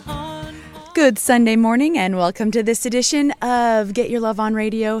Good Sunday morning and welcome to this edition of Get Your Love on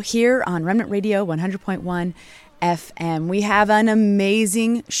Radio here on Remnant Radio 100.1 FM. We have an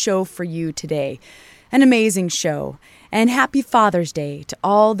amazing show for you today. An amazing show. And happy Father's Day to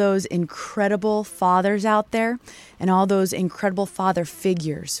all those incredible fathers out there and all those incredible father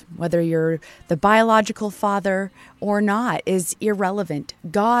figures. Whether you're the biological father or not is irrelevant.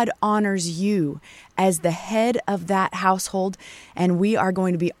 God honors you as the head of that household, and we are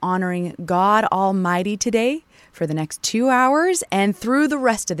going to be honoring God Almighty today for the next 2 hours and through the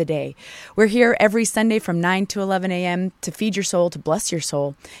rest of the day. We're here every Sunday from 9 to 11 a.m. to feed your soul, to bless your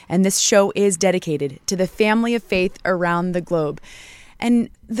soul. And this show is dedicated to the family of faith around the globe. And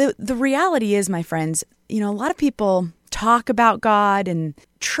the reality is, my friends, a lot of people talk about God and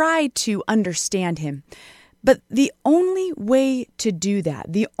try to understand Him. But the only way to do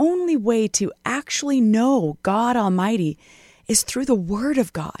that, the only way to actually know God Almighty is through the Word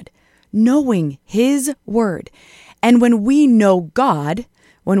of God. Knowing His Word. And when we know God,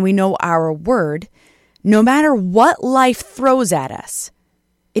 when we know our Word, no matter what life throws at us,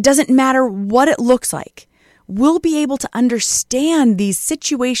 it doesn't matter what it looks like, we'll be able to understand these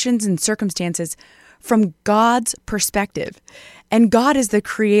situations and circumstances from God's perspective. And God is the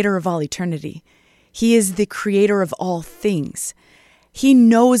creator of all eternity. He is the creator of all things. He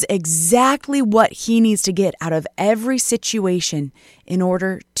knows exactly what He needs to get out of every situation in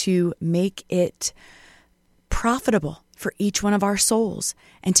order to make it profitable for each one of our souls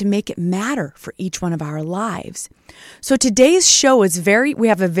and to make it matter for each one of our lives. So today's show is we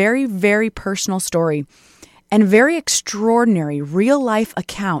have a very, very personal story and very extraordinary real life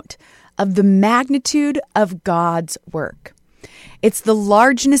account of the magnitude of God's work. It's the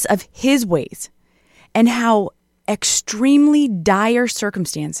largeness of His ways and how extremely dire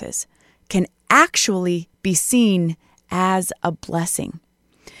circumstances can actually be seen as a blessing.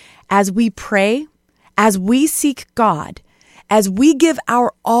 As we pray, as we seek God, as we give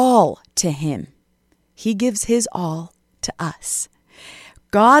our all to Him, He gives His all to us.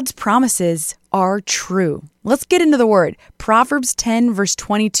 God's promises are true. Let's get into the Word. Proverbs 10 verse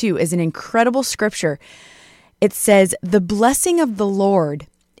 22 is an incredible scripture. It says, "The blessing of the Lord,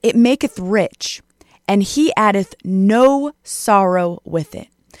 it maketh rich, and He addeth no sorrow with it."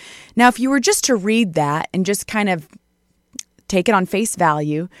 Now, if you were just to read that and just kind of take it on face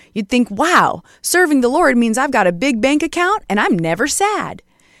value, you'd think, wow, serving the Lord means I've got a big bank account and I'm never sad.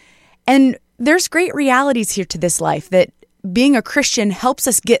 And there's great realities here to this life that being a Christian helps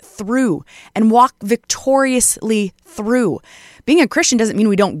us get through and walk victoriously through. Being a Christian doesn't mean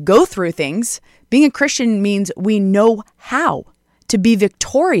we don't go through things. Being a Christian means we know how to be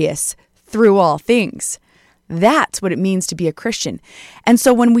victorious through all things. That's what it means to be a Christian. And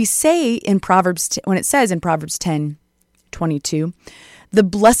so when we say when it says in Proverbs 10:22, "The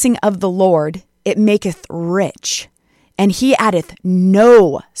blessing of the Lord, it maketh rich, and He addeth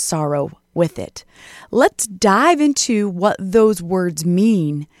no sorrow with it." Let's dive into what those words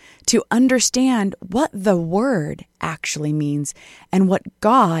mean to understand what the word actually means and what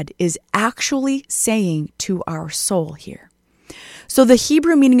God is actually saying to our soul here. So the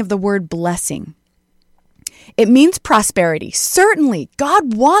Hebrew meaning of the word blessing, it means prosperity. Certainly,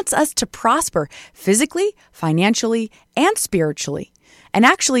 God wants us to prosper physically, financially, and spiritually. And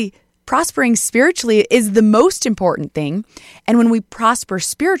actually, prospering spiritually is the most important thing. And when we prosper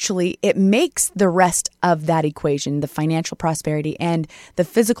spiritually, it makes the rest of that equation, the financial prosperity and the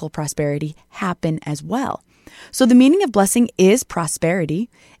physical prosperity, happen as well. So the meaning of blessing is prosperity.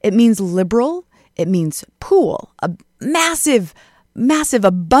 It means liberal. It means pool, a massive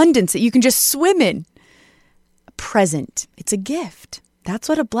abundance that you can just swim in. Present. It's a gift. That's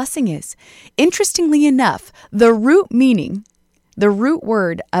what a blessing is. Interestingly enough, the root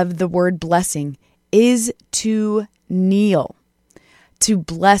word of the word blessing is to kneel, to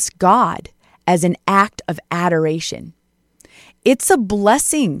bless God as an act of adoration. It's a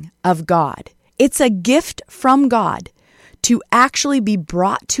blessing of God. It's a gift from God to actually be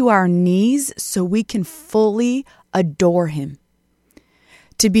brought to our knees so we can fully adore Him.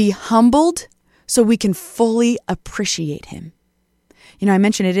 To be humbled so we can fully appreciate Him. I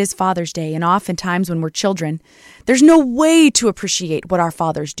mentioned it is Father's Day, and oftentimes when we're children, there's no way to appreciate what our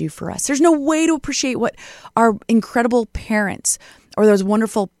fathers do for us. There's no way to appreciate what our incredible parents or those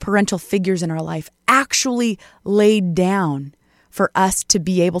wonderful parental figures in our life actually laid down for us to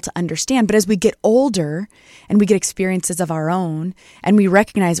be able to understand. But as we get older and we get experiences of our own and we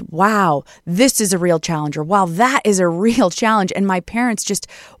recognize, wow, this is a real challenge, or wow, that is a real challenge, and my parents just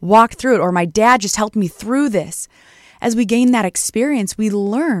walked through it, or my dad just helped me through this. As we gain that experience, we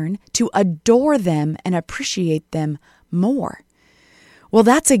learn to adore them and appreciate them more. Well,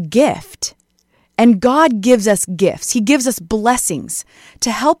 that's a gift. And God gives us gifts. He gives us blessings to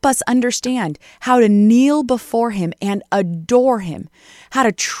help us understand how to kneel before Him and adore Him, how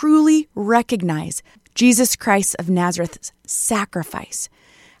to truly recognize Jesus Christ of Nazareth's sacrifice,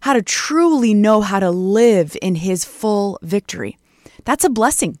 how to truly know how to live in His full victory. That's a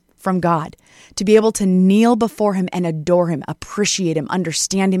blessing from God, to be able to kneel before Him and adore Him, appreciate Him,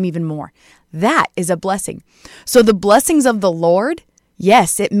 understand Him even more. That is a blessing. So the blessings of the Lord,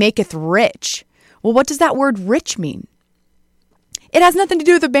 yes, it maketh rich. Well, what does that word rich mean? It has nothing to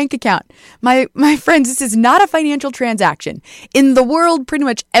do with a bank account. My friends, this is not a financial transaction. In the world, pretty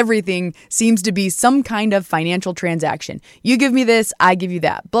much everything seems to be some kind of financial transaction. You give me this, I give you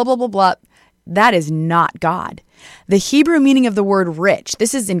that, blah, blah, blah, blah. That is not God. The Hebrew meaning of the word rich,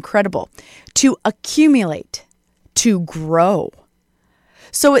 this is incredible, to accumulate, to grow.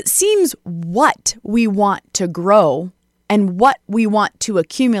 So it seems what we want to grow and what we want to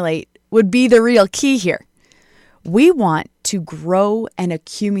accumulate would be the real key here. We want to grow and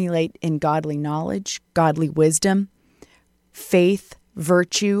accumulate in godly knowledge, godly wisdom, faith,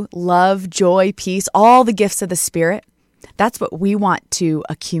 virtue, love, joy, peace, all the gifts of the Spirit. That's what we want to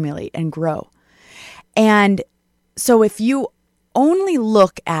accumulate and grow. And so if you only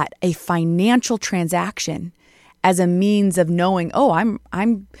look at a financial transaction as a means of knowing, oh,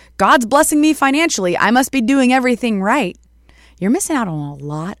 I'm God's blessing me financially, I must be doing everything right, you're missing out on a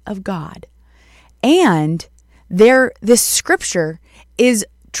lot of God. And this scripture is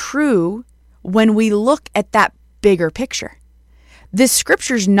true when we look at that bigger picture. This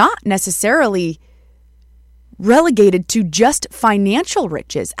scripture's not necessarily relegated to just financial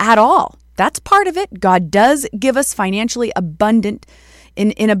riches at all. That's part of it. God does give us financially abundant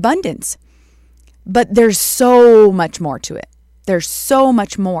in abundance. But there's so much more to it. There's so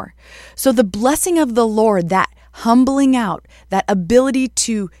much more. So the blessing of the Lord, that humbling out, that ability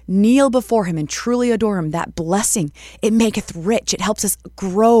to kneel before Him and truly adore Him, that blessing, it maketh rich. It helps us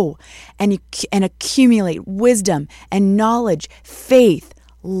grow and accumulate wisdom and knowledge, faith,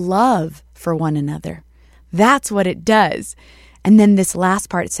 love for one another. That's what it does. And then this last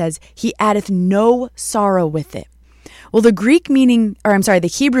part says, He addeth no sorrow with it. Well, the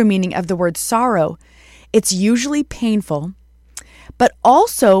Hebrew meaning of the word sorrow, it's usually painful, but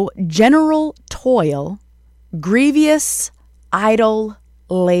also general toil, grievous, idle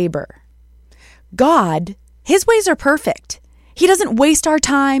labor. God, His ways are perfect. He doesn't waste our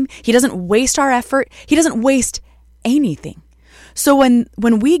time. He doesn't waste our effort. He doesn't waste anything. So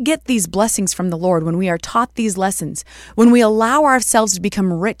when we get these blessings from the Lord, when we are taught these lessons, when we allow ourselves to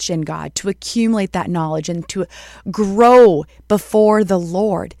become rich in God, to accumulate that knowledge and to grow before the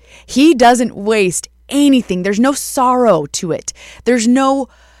Lord, He doesn't waste anything. There's no sorrow to it. There's no,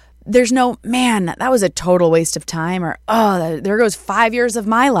 man, that was a total waste of time, or, oh, there goes 5 years of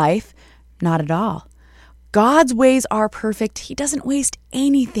my life. Not at all. God's ways are perfect. He doesn't waste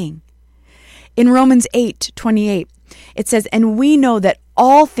anything. In Romans 8:28, it says, and we know that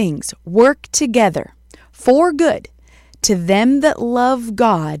all things work together for good to them that love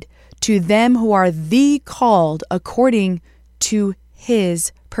God, to them who are the called according to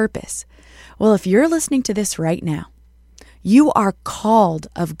His purpose. Well, if you're listening to this right now, you are called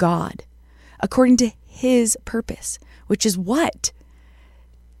of God according to His purpose, which is what?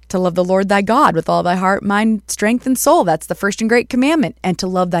 To love the Lord thy God with all thy heart, mind, strength, and soul. That's the first and great commandment. And to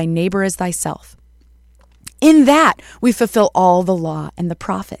love thy neighbor as thyself. In that, we fulfill all the law and the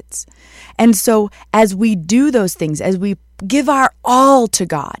prophets. And so as we do those things, as we give our all to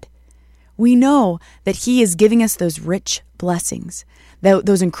God, we know that He is giving us those rich blessings,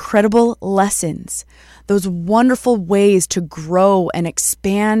 those incredible lessons, those wonderful ways to grow and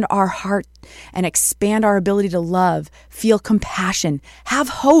expand our heart and expand our ability to love, feel compassion, have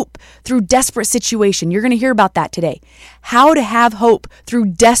hope through desperate situation. You're going to hear about that today. How to have hope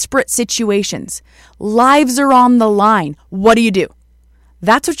through desperate situations. Lives are on the line. What do?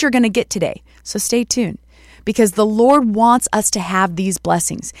 That's what you're going to get today. So stay tuned, because the Lord wants us to have these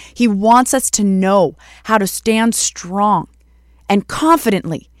blessings. He wants us to know how to stand strong and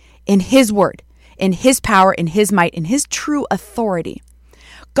confidently in His word, in His power, in His might, in His true authority.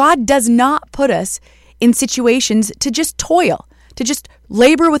 God does not put us in situations to just toil, to just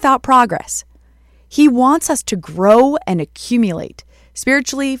labor without progress. He wants us to grow and accumulate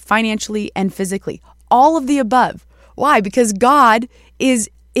spiritually, financially, and physically. All of the above. Why? Because God is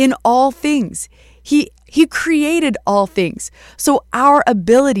in all things. He created all things. So our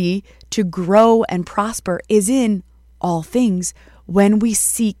ability to grow and prosper is in all things when we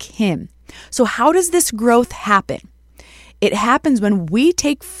seek Him. So how does this growth happen? It happens when we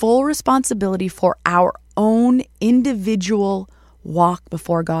take full responsibility for our own individual walk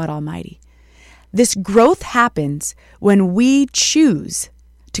before God Almighty. This growth happens when we choose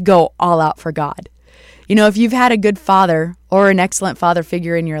to go all out for God. You know, if you've had a good father or an excellent father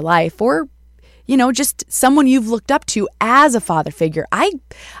figure in your life, or, you know, just someone you've looked up to as a father figure,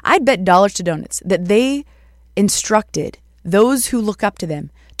 I'd bet dollars to donuts that they instructed those who look up to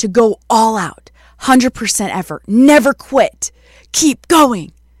them to go all out, 100% effort, never quit, keep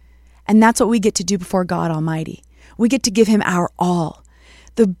going. And that's what we get to do before God Almighty. We get to give him our all.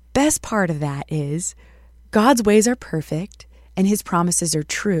 The best part of that is God's ways are perfect and his promises are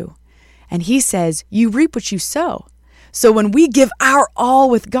true. And he says, you reap what you sow. So when we give our all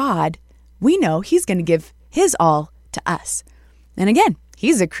with God, we know he's going to give his all to us. And again,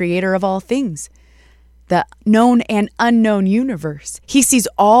 he's the creator of all things, the known and unknown universe. He sees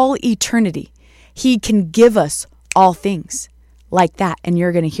all eternity. He can give us all things like that. And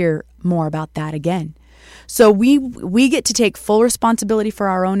you're going to hear more about that again. So we get to take full responsibility for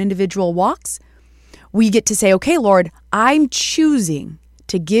our own individual walks. We get to say, okay, Lord, I'm choosing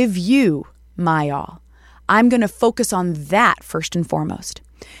to give you my all. I'm going to focus on that first and foremost.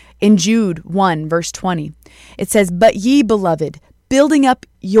 In Jude 1, verse 20, it says, but ye, beloved, building up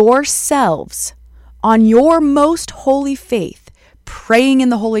yourselves on your most holy faith, praying in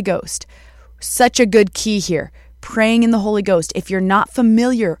the Holy Ghost. Such a good key here. Praying in the Holy Ghost. If you're not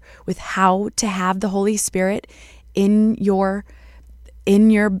familiar with how to have the Holy Spirit in your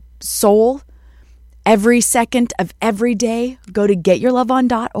soul every second of every day, go to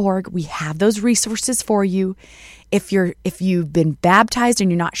getyourloveon.org. We have those resources for you. If you've been baptized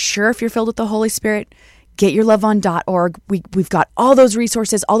and you're not sure if you're filled with the Holy Spirit, getyourloveon.org. We've got all those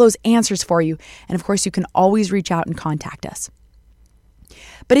resources, all those answers for you. And of course, you can always reach out and contact us.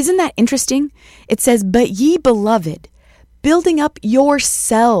 But isn't that interesting? It says, but ye, beloved, building up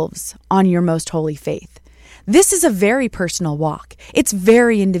yourselves on your most holy faith. This is a very personal walk. It's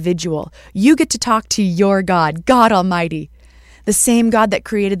very individual. You get to talk to your God, God Almighty, the same God that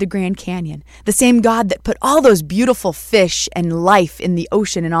created the Grand Canyon, the same God that put all those beautiful fish and life in the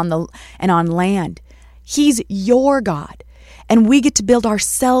ocean and on land. He's your God. And we get to build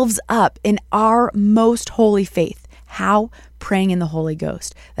ourselves up in our most holy faith. How? Praying in the Holy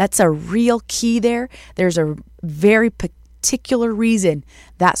Ghost. That's a real key there. There's a very particular reason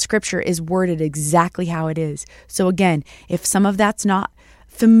that scripture is worded exactly how it is. So again, if some of that's not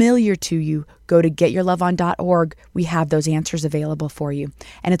familiar to you, go to getyourloveon.org. We have those answers available for you.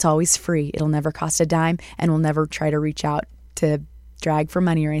 And it's always free. It'll never cost a dime, and we'll never try to reach out to drag for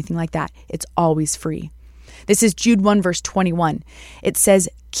money or anything like that. It's always free. This is Jude 1, verse 21. It says,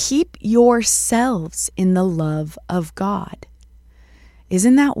 keep yourselves in the love of God.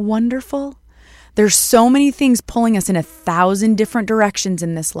 Isn't that wonderful? There's so many things pulling us in 1,000 different directions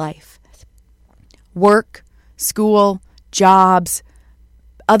in this life. Work, school, jobs,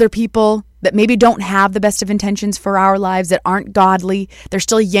 other people that maybe don't have the best of intentions for our lives, that aren't godly. They're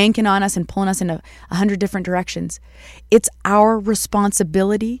still yanking on us and pulling us in 100 different directions. It's our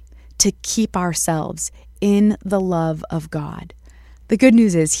responsibility to keep ourselves in the love of God. The good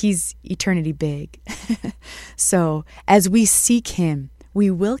news is he's eternity big. So as we seek him, we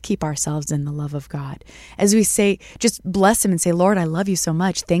will keep ourselves in the love of God. As we say, just bless him and say, Lord, I love you so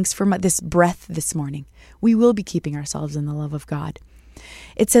much. Thanks for this breath this morning. We will be keeping ourselves in the love of God.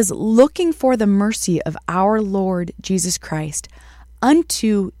 It says, looking for the mercy of our Lord Jesus Christ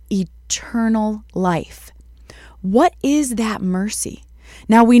unto eternal life. What is that mercy?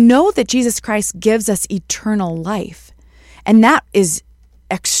 Now we know that Jesus Christ gives us eternal life, and that is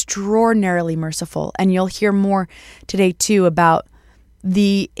extraordinarily merciful. And you'll hear more today too about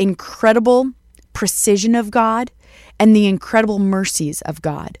the incredible precision of God and the incredible mercies of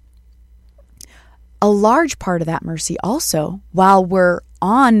God. A large part of that mercy also, while we're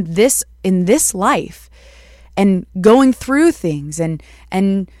in this life and going through things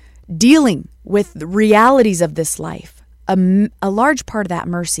and dealing with the realities of this life, a large part of that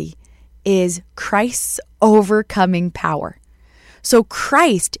mercy is Christ's overcoming power. So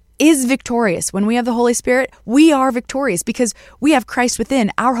Christ is victorious. When we have the Holy Spirit, we are victorious because we have Christ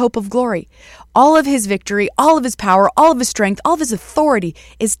within, our hope of glory. All of his victory, all of his power, all of his strength, all of his authority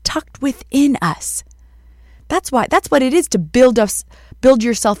is tucked within us. That's what it is to build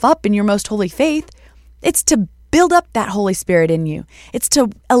yourself up in your most holy faith. It's to build up that Holy Spirit in you. It's to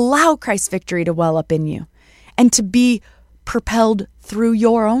allow Christ's victory to well up in you and to be propelled through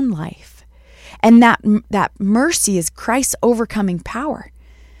your own life. And that mercy is Christ's overcoming power.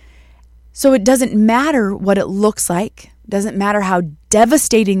 So it doesn't matter what it looks like. It doesn't matter how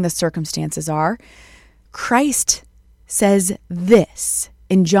devastating the circumstances are. Christ says this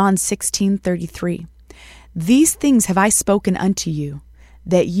in John 16:33. These things have I spoken unto you,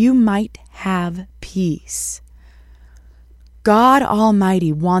 that you might have peace. God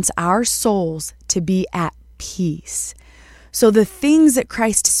Almighty wants our souls to be at peace. So the things that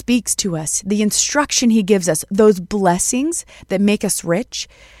Christ speaks to us, the instruction he gives us, those blessings that make us rich,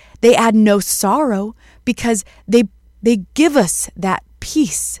 they add no sorrow because they give us that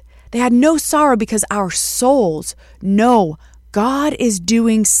peace. They add no sorrow because our souls know God is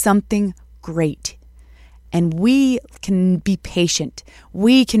doing something great. And we can be patient.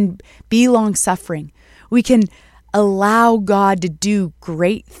 We can be long-suffering. We can allow God to do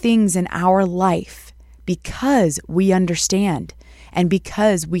great things in our life because we understand and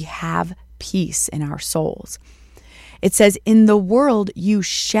because we have peace in our souls. It says, in the world you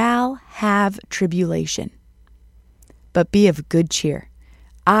shall have tribulation, but be of good cheer.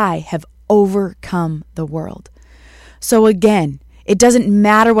 I have overcome the world. So again, it doesn't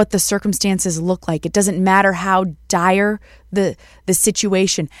matter what the circumstances look like. It doesn't matter how dire the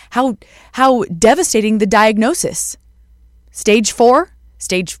situation, how devastating the diagnosis. Stage 4,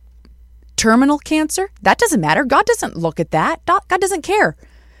 stage terminal cancer, that doesn't matter. God doesn't look at that. God doesn't care.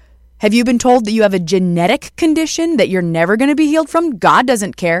 Have you been told that you have a genetic condition that you're never going to be healed from? God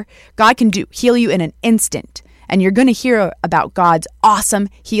doesn't care. God can heal you in an instant. And you're going to hear about God's awesome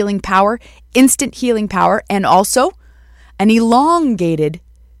healing power, instant healing power, and also an elongated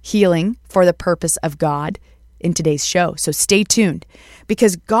healing for the purpose of God in today's show. So stay tuned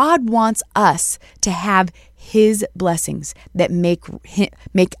because God wants us to have his blessings that make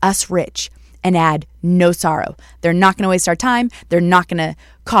us rich and add no sorrow. They're not going to waste our time. They're not going to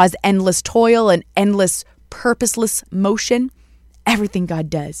cause endless toil and endless purposeless motion. Everything God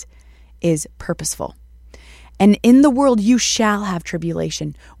does is purposeful. And in the world you shall have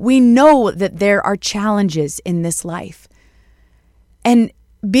tribulation. We know that there are challenges in this life. And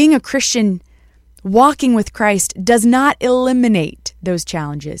being a Christian, walking with Christ, does not eliminate those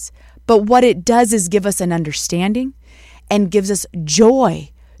challenges. But what it does is give us an understanding and gives us joy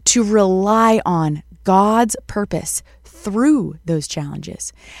to rely on God's purpose through those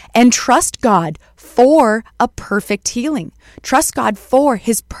challenges. And trust God for a perfect healing. Trust God for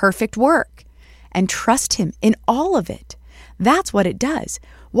his perfect work. And trust him in all of it. That's what it does.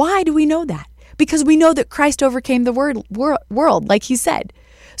 Why do we know that? Because we know that Christ overcame the world, like he said.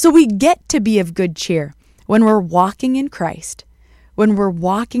 So we get to be of good cheer when we're walking in Christ, when we're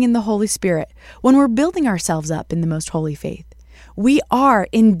walking in the Holy Spirit, when we're building ourselves up in the most holy faith. We are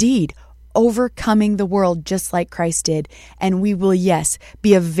indeed overcoming the world just like Christ did. And we will, yes,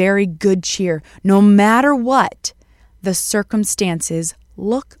 be of very good cheer no matter what the circumstances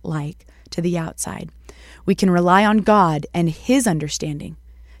look like to the outside. We can rely on God and his understanding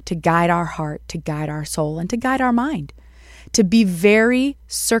to guide our heart, to guide our soul, and to guide our mind, to be very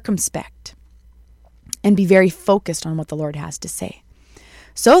circumspect and be very focused on what the Lord has to say.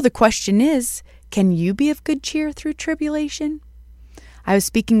 So the question is, can you be of good cheer through tribulation? I was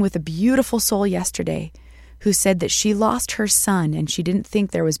speaking with a beautiful soul yesterday who said that she lost her son and she didn't think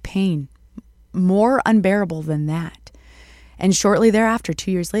there was pain more unbearable than that. And shortly thereafter,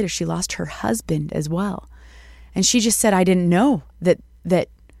 2 years later, she lost her husband as well. And she just said, I didn't know that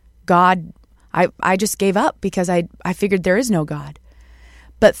God, I just gave up because I figured there is no God.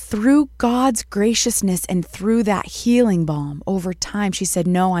 But through God's graciousness and through that healing balm over time, she said,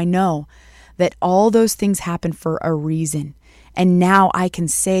 no, I know that all those things happen for a reason. And now I can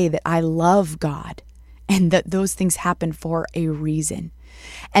say that I love God and that those things happen for a reason.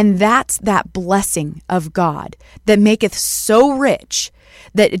 And that's that blessing of God that maketh so rich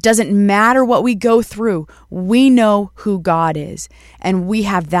that it doesn't matter what we go through. We know who God is and we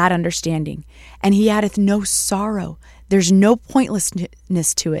have that understanding. And he addeth no sorrow. There's no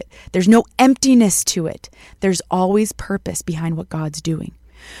pointlessness to it. There's no emptiness to it. There's always purpose behind what God's doing.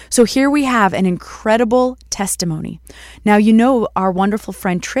 So here we have an incredible testimony. Now, you know our wonderful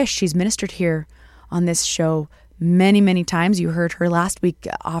friend Trish, she's ministered here on this show many, many times. You heard her last week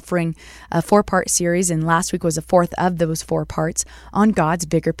offering a 4-part series, and last week was the 4th of those 4 parts on God's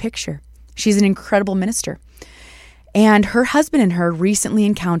bigger picture. She's an incredible minister. And her husband and her recently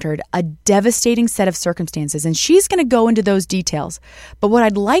encountered a devastating set of circumstances, and she's going to go into those details. But what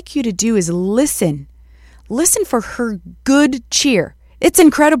I'd like you to do is listen. Listen for her good cheer. It's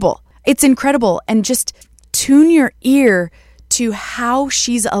incredible. It's incredible. And just tune your ear to how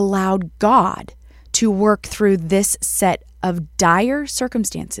she's allowed God to work through this set of dire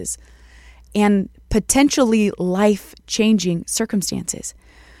circumstances and potentially life-changing circumstances.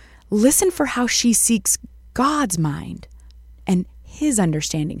 Listen for how she seeks God's mind and his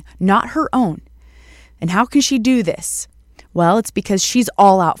understanding, not her own. And how can she do this? Well, it's because she's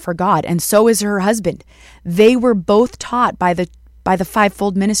all out for God, and so is her husband. They were both taught by the by the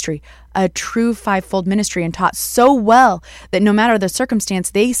fivefold ministry, a true fivefold ministry, and taught so well that no matter the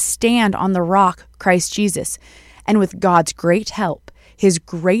circumstance, they stand on the rock, Christ Jesus. And with God's great help, His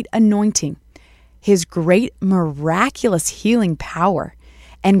great anointing, His great miraculous healing power,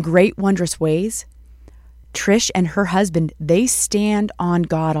 and great wondrous ways, Trish and her husband, they stand on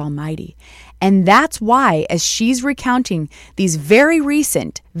God Almighty. And that's why, as she's recounting these very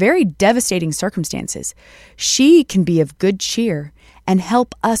recent, very devastating circumstances, she can be of good cheer and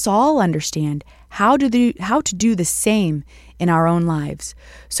help us all understand how to do the same in our own lives.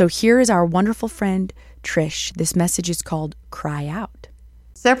 So here is our wonderful friend, Trish. This message is called Cry Out.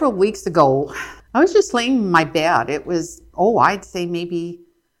 Several weeks ago, I was just laying in my bed. It was, I'd say maybe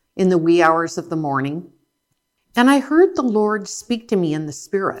in the wee hours of the morning. And I heard the Lord speak to me in the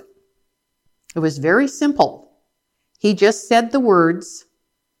Spirit. It was very simple. He just said the words,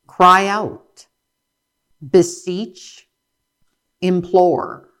 cry out, beseech,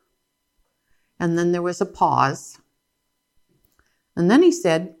 implore. And then there was a pause. And then he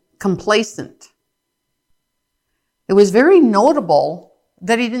said, complacent. It was very notable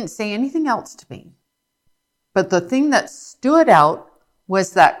that he didn't say anything else to me. But the thing that stood out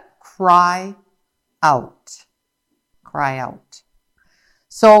was that cry out. Cry out.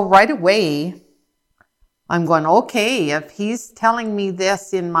 So right away, I'm going, okay, if he's telling me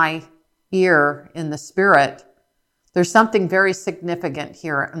this in my ear, in the Spirit, there's something very significant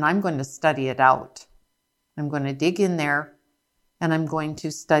here, and I'm going to study it out. I'm going to dig in there, and I'm going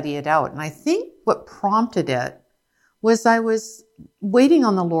to study it out. And I think what prompted it was I was waiting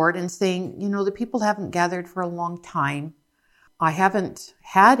on the Lord and saying, the people haven't gathered for a long time. I haven't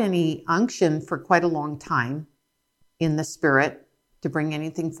had any unction for quite a long time in the Spirit to bring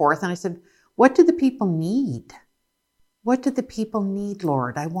anything forth. And I said, what do the people need? What do the people need,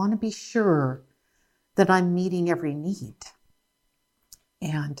 Lord? I want to be sure that I'm meeting every need.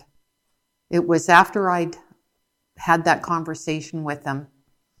 And it was after I'd had that conversation with them,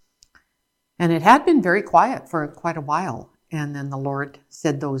 and it had been very quiet for quite a while. And then the Lord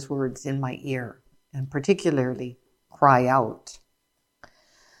said those words in my ear, and particularly, cry out.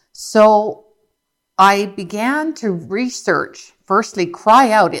 So I began to research, firstly,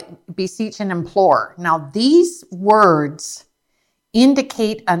 cry out, beseech and implore. Now, these words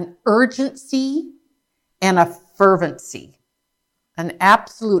indicate an urgency and a fervency, an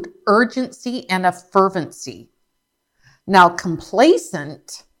absolute urgency and a fervency. Now,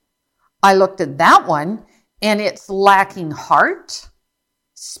 complacent, I looked at that one, and it's lacking heart,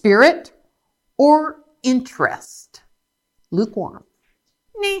 spirit, or interest. Lukewarm.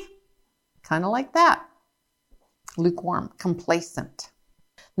 Kind of like that. Lukewarm, complacent.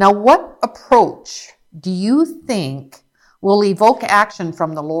 Now, what approach do you think will evoke action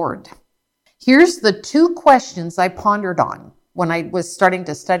from the Lord? Here's the two questions I pondered on when I was starting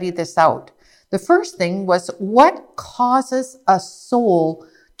to study this out. The first thing was, what causes a soul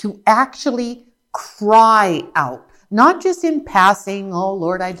to actually cry out? Not just in passing, oh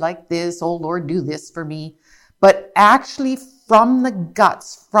Lord, I'd like this, oh Lord, do this for me, but actually from the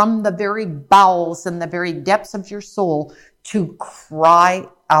guts, from the very bowels and the very depths of your soul, to cry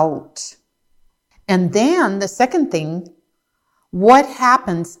out. And then the second thing, what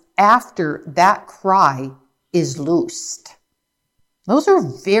happens after that cry is loosed? Those are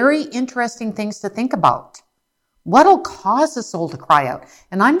very interesting things to think about. What'll cause a soul to cry out?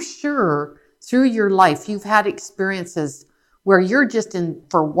 And I'm sure through your life, you've had experiences where you're just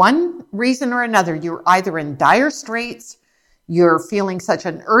for one reason or another, you're either in dire straits, you're feeling such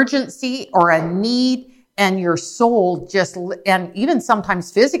an urgency or a need, and your soul and even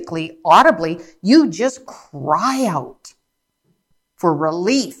sometimes physically, audibly, you just cry out for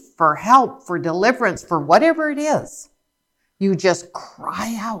relief, for help, for deliverance, for whatever it is. You just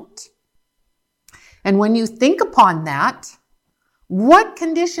cry out. And when you think upon that, what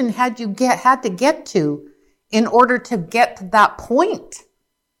condition had to get to in order to get to that point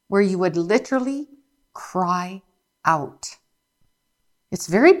where you would literally cry out? It's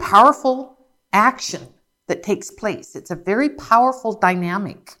very powerful action that takes place. It's a very powerful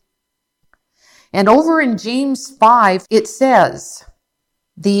dynamic. And over in James 5, it says,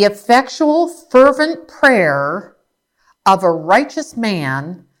 the effectual fervent prayer of a righteous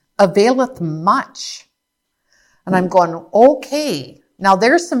man availeth much. And I'm going, okay. Now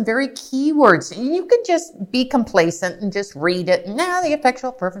there's some very key words. You could just be complacent and just read it. The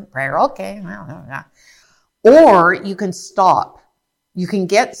effectual fervent prayer. Okay. Or you can stop. You can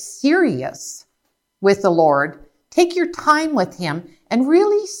get serious with the Lord. Take your time with Him and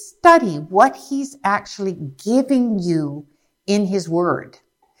really study what He's actually giving you in His Word.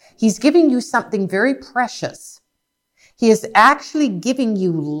 He's giving you something very precious. He is actually giving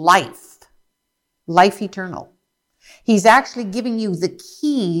you life eternal. He's actually giving you the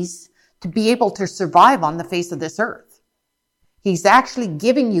keys to be able to survive on the face of this earth. He's actually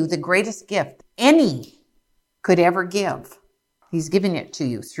giving you the greatest gift any could ever give. He's giving it to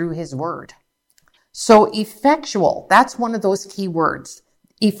you through his word. So effectual, that's one of those key words.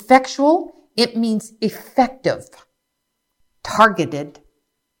 Effectual, it means effective, targeted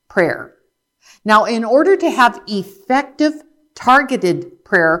prayer. Now, in order to have effective, targeted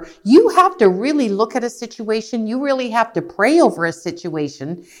prayer, you have to really look at a situation. You really have to pray over a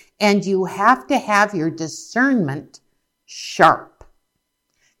situation, and you have to have your discernment sharp.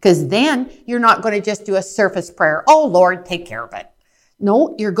 Because then you're not going to just do a surface prayer. Oh, Lord, take care of it.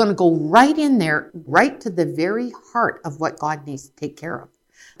 No, you're going to go right in there, right to the very heart of what God needs to take care of.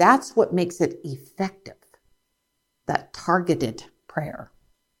 That's what makes it effective. That targeted prayer.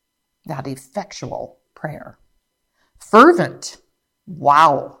 That effectual prayer. Fervent.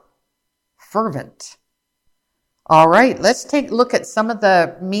 Wow. Fervent. All right, let's take a look at some of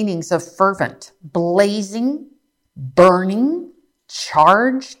the meanings of fervent. Blazing, burning,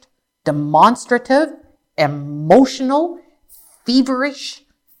 charged, demonstrative, emotional, feverish,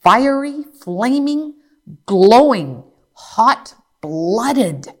 fiery, flaming, glowing,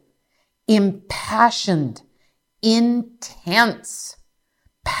 hot-blooded, impassioned, intense,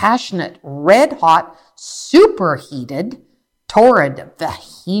 passionate, red-hot, superheated, torrid,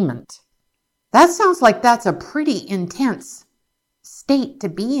 vehement. That sounds like that's a pretty intense state to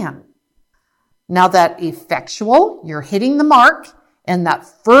be in. Now that effectual, you're hitting the mark, and that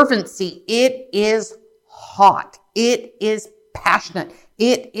fervency, it is hot. It is passionate.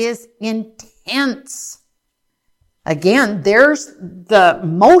 It is intense. Again, there's the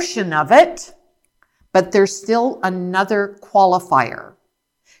motion of it, but there's still another qualifier.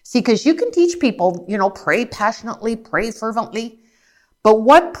 See, because you can teach people, pray passionately, pray fervently, but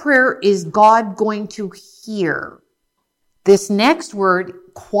what prayer is God going to hear? This next word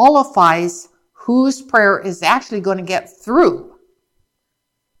qualifies whose prayer is actually going to get through.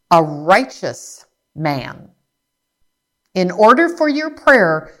 A righteous man. In order for your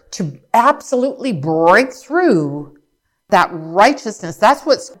prayer to absolutely break through, that righteousness, that's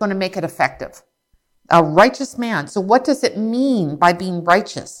what's going to make it effective. A righteous man. So what does it mean by being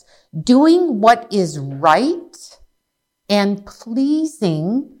righteous? Doing what is right and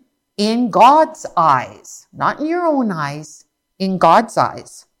pleasing in God's eyes. Not in your own eyes, in God's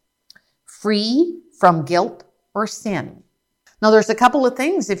eyes. Free from guilt or sin. Now, there's a couple of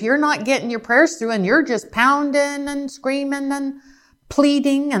things. If you're not getting your prayers through and you're just pounding and screaming and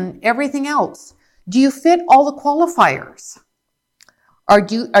pleading and everything else, do you fit all the qualifiers? Are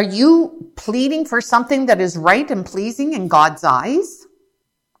you pleading for something that is right and pleasing in God's eyes?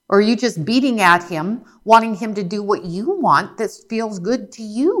 Or are you just beating at him, wanting him to do what you want that feels good to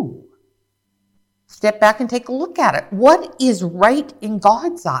you? Step back and take a look at it. What is right in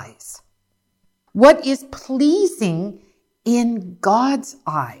God's eyes? What is pleasing in God's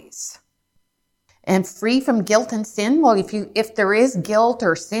eyes? And free from guilt and sin? Well, if there is guilt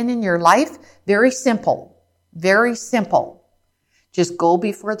or sin in your life, very simple. Very simple. Just go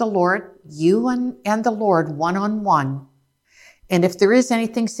before the Lord, you and the Lord one-on-one. And if there is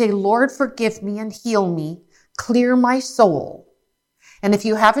anything, say, Lord, forgive me and heal me. Clear my soul. And if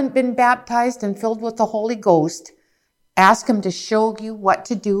you haven't been baptized and filled with the Holy Ghost, ask him to show you what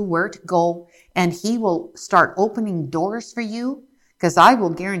to do, where to go, and he will start opening doors for you, because I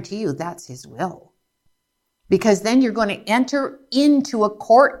will guarantee you that's his will. Because then you're going to enter into a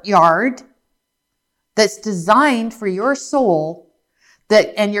courtyard that's designed for your soul,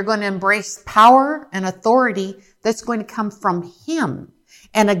 and you're going to embrace power and authority that's going to come from him,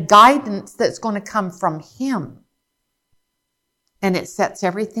 and a guidance that's going to come from him. And it sets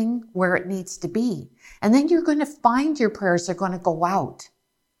everything where it needs to be. And then you're going to find your prayers are going to go out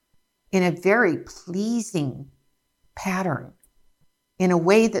in a very pleasing pattern, in a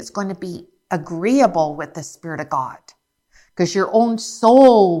way that's going to be agreeable with the Spirit of God. Because your own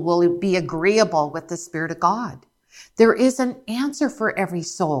soul will be agreeable with the Spirit of God. There is an answer for every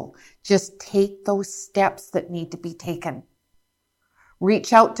soul. Just take those steps that need to be taken.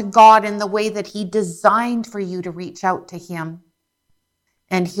 Reach out to God in the way that he designed for you to reach out to him.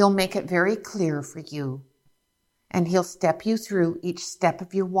 And he'll make it very clear for you. And he'll step you through each step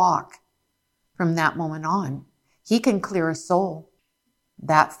of your walk from that moment on. He can clear a soul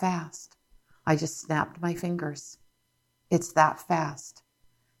that fast. I just snapped my fingers. It's that fast.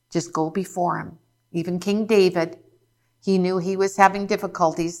 Just go before him. Even King David, he knew he was having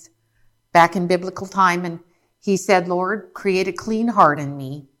difficulties back in biblical time, and he said, Lord, create a clean heart in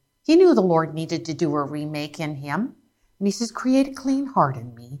me. He knew the Lord needed to do a remake in him. And he says, create a clean heart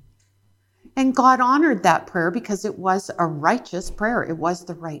in me. And God honored that prayer because it was a righteous prayer. It was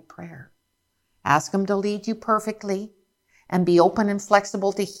the right prayer. Ask him to lead you perfectly and be open and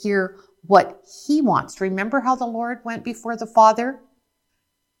flexible to hear what he wants. Remember how the Lord went before the Father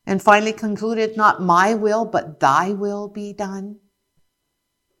and finally concluded, not my will, but thy will be done?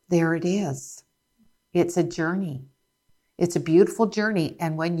 There it is. It's a journey. It's a beautiful journey.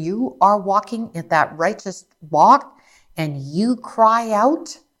 And when you are walking in that righteous walk and you cry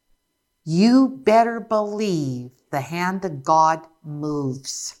out, you better believe the hand of God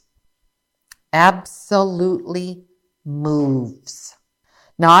moves. Absolutely moves.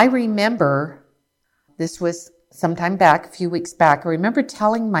 Now, I remember, this was sometime back, a few weeks back, I remember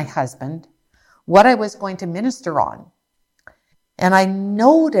telling my husband what I was going to minister on. And I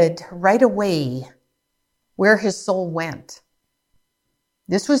noted right away where his soul went.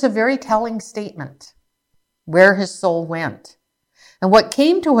 This was a very telling statement, where his soul went. And what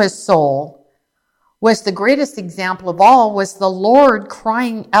came to his soul was the greatest example of all, was the Lord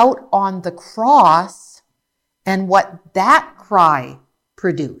crying out on the cross and what that cry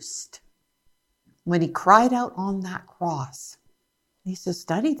produced. When he cried out on that cross, he says,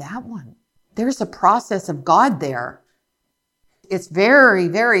 study that one. There's a process of God there. It's very,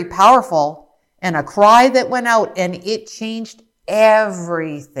 very powerful, and a cry that went out and it changed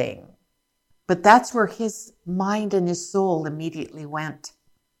everything. But that's where his mind and his soul immediately went.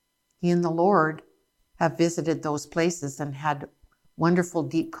 He and the Lord have visited those places and had wonderful,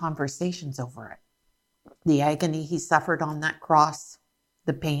 deep conversations over it. The agony he suffered on that cross,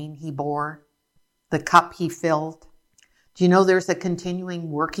 the pain he bore, the cup he filled. Do you know there's a continuing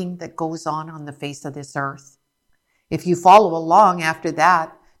working that goes on the face of this earth? If you follow along after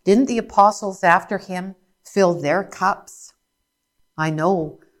that, didn't the apostles after him fill their cups? I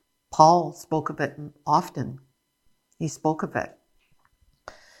know Paul spoke of it often. He spoke of it.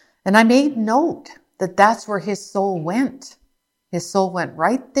 And I made note that that's where his soul went. His soul went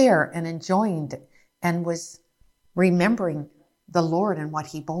right there and enjoyed and was remembering the Lord and what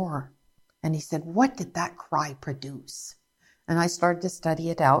he bore. And he said, what did that cry produce? And I started to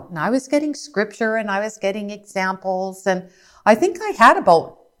study it out. And I was getting scripture and I was getting examples. And I think I had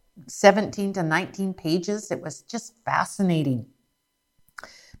about 17 to 19 pages. It was just fascinating.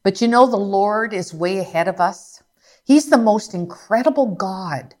 But you know, the Lord is way ahead of us. He's the most incredible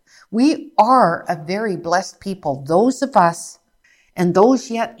God. We are a very blessed people. Those of us and those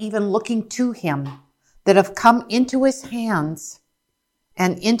yet even looking to him that have come into his hands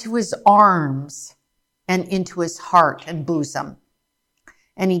and into his arms and into his heart and bosom.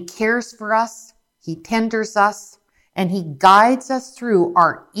 And he cares for us, he tenders us, and he guides us through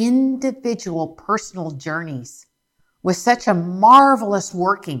our individual personal journeys with such a marvelous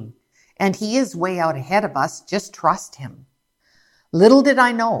working. And he is way out ahead of us. Just trust him. Little did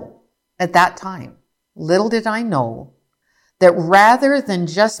I know at that time, that rather than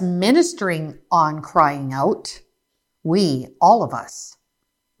just ministering on crying out, we, all of us,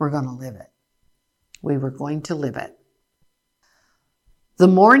 were going to live it. We were going to live it. The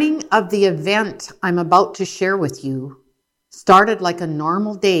morning of the event I'm about to share with you started like a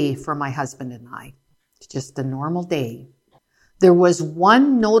normal day for my husband and I. Just a normal day. There was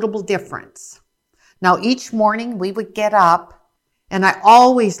one notable difference. Now, each morning we would get up, and I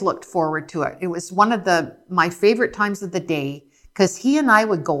always looked forward to it. It was one of my favorite times of the day, because he and I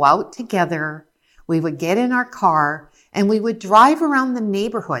would go out together. We would get in our car and we would drive around the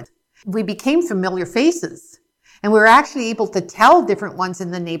neighborhood. We became familiar faces, and we were actually able to tell different ones in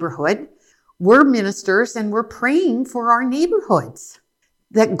the neighborhood. We're ministers and we're praying for our neighborhoods,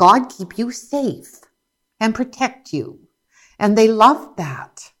 that God keep you safe and protect you. And they loved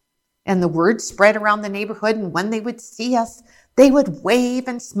that. And the word spread around the neighborhood, and when they would see us, they would wave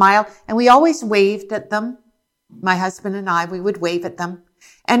and smile. And we always waved at them. My husband and I, we would wave at them.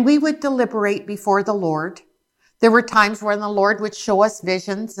 And we would deliberate before the Lord. There were times when the Lord would show us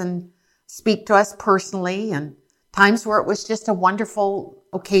visions and speak to us personally, and times where it was just a wonderful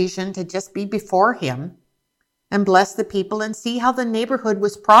occasion to just be before him and bless the people and see how the neighborhood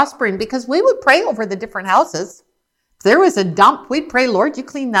was prospering, because we would pray over the different houses. If there was a dump, we'd pray, Lord, you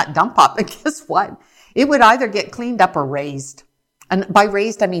clean that dump up. And guess what? It would either get cleaned up or raised. And by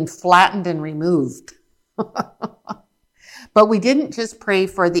raised, I mean flattened and removed. But we didn't just pray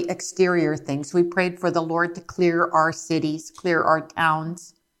for the exterior things. We prayed for the Lord to clear our cities, clear our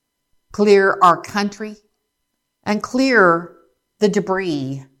towns, clear our country, and clear the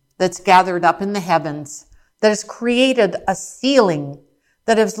debris that's gathered up in the heavens that has created a ceiling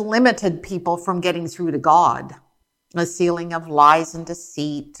that has limited people from getting through to God. A ceiling of lies and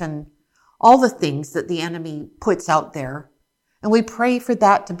deceit and all the things that the enemy puts out there. And we pray for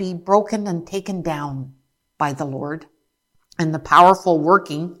that to be broken and taken down by the Lord and the powerful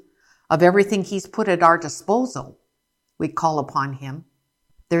working of everything he's put at our disposal. We call upon him.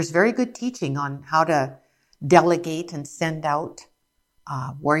 There's very good teaching on how to delegate and send out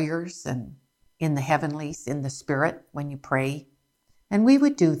warriors and in the heavenlies, in the spirit, when you pray. And we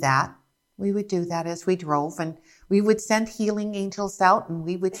would do that. We would do that as we drove, and we would send healing angels out, and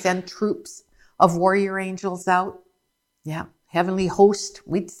we would send troops of warrior angels out. Yeah, heavenly host,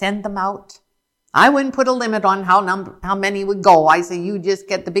 we'd send them out. I wouldn't put a limit on how many would go. I say, you just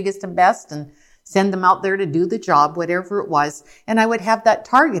get the biggest and best and send them out there to do the job, whatever it was. And I would have that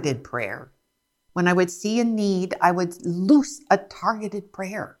targeted prayer. When I would see a need, I would loose a targeted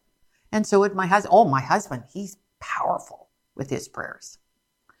prayer. And so would my husband. Oh, my husband, he's powerful with his prayers.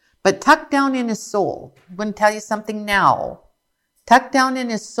 But tucked down in his soul, I'm going to tell you something now. Tucked down in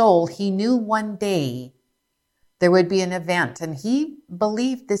his soul, he knew one day there would be an event, and he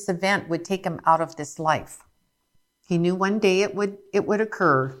believed this event would take him out of this life. He knew one day it would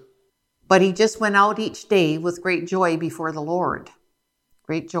occur, but he just went out each day with great joy before the Lord.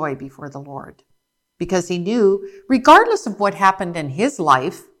 Great joy before the Lord. Because he knew, regardless of what happened in his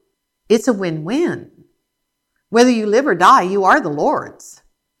life, it's a win-win. Whether you live or die, you are the Lord's.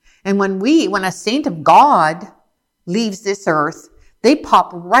 And when a saint of God leaves this earth, they pop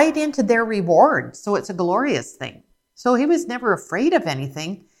right into their reward. So it's a glorious thing. So he was never afraid of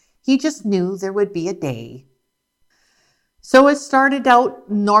anything. He just knew there would be a day. So it started out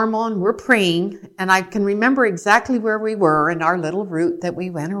normal, and we're praying. And I can remember exactly where we were in our little route that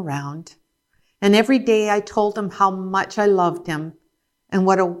we went around. And every day I told him how much I loved him and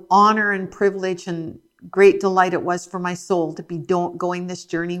what an honor and privilege and great delight it was for my soul to be going this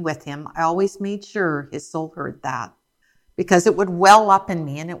journey with him. I always made sure his soul heard that because it would well up in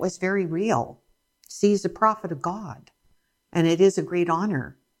me, and it was very real. See, he's a prophet of God, and it is a great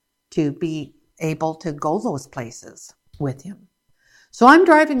honor to be able to go those places with him. So I'm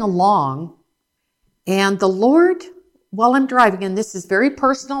driving along, and the Lord, while I'm driving, and this is very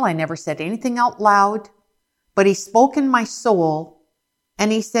personal, I never said anything out loud, but he spoke in my soul,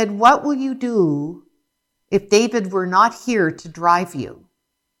 and he said, what will you do if David were not here to drive you?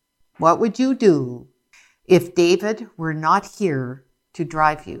 What would you do if David were not here to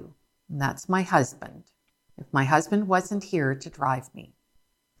drive you? And that's my husband. If my husband wasn't here to drive me,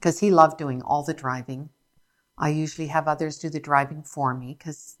 because he loved doing all the driving. I usually have others do the driving for me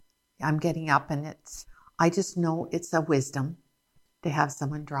because I'm getting up, and I just know it's a wisdom to have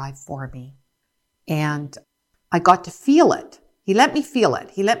someone drive for me. And I got to feel it. He let me feel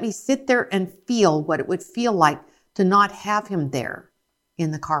it. He let me sit there and feel what it would feel like to not have him there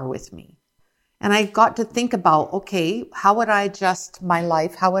in the car with me. And I got to think about, okay, how would I adjust my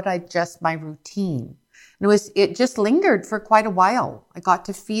life? How would I adjust my routine? And it just lingered for quite a while. I got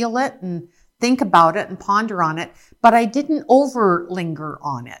to feel it and think about it and ponder on it, but I didn't over linger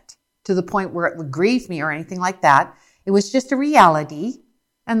on it to the point where it would grieve me or anything like that. It was just a reality,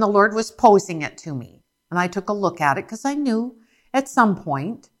 and the Lord was posing it to me. And I took a look at it because I knew at some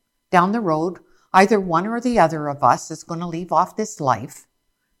point down the road, either one or the other of us is going to leave off this life,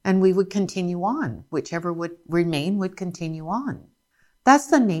 and we would continue on. Whichever would remain would continue on. That's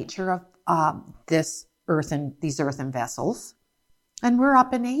the nature of this earth and these earthen vessels. And we're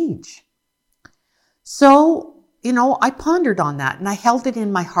up in age. So, I pondered on that, and I held it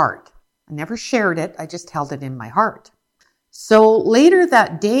in my heart. I never shared it. I just held it in my heart. So later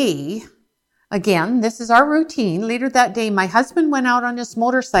that day, again, this is our routine. Later that day, my husband went out on his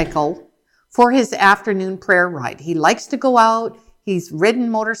motorcycle for his afternoon prayer ride. He likes to go out. He's ridden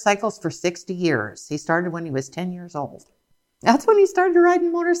motorcycles for 60 years. He started when he was 10 years old. That's when he started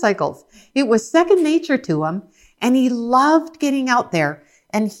riding motorcycles. It was second nature to him, and he loved getting out there.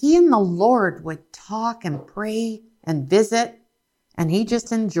 And he and the Lord would talk and pray and visit, and he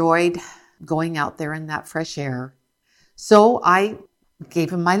just enjoyed going out there in that fresh air. So I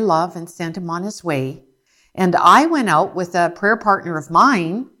gave him my love and sent him on his way. And I went out with a prayer partner of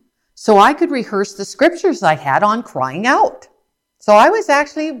mine so I could rehearse the scriptures I had on crying out. So I was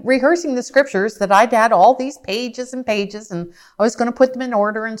actually rehearsing the scriptures that I'd had all these pages and pages, and I was going to put them in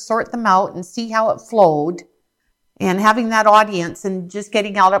order and sort them out and see how it flowed. And having that audience and just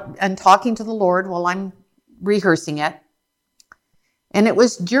getting out and talking to the Lord while I'm rehearsing it. And it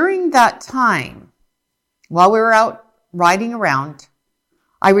was during that time, while we were out riding around,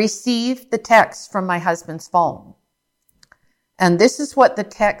 I received the text from my husband's phone. And this is what the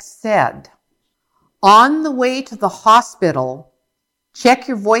text said. On the way to the hospital, check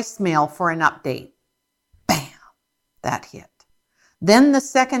your voicemail for an update. Bam! That hit. Then the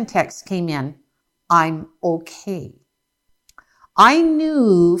second text came in, I'm okay. I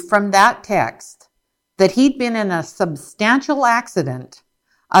knew from that text that he'd been in a substantial accident.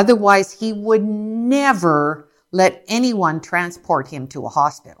 Otherwise, he would never let anyone transport him to a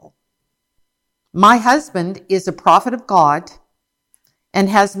hospital. My husband is a prophet of God and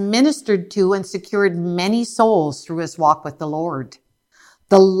has ministered to and secured many souls through his walk with the Lord.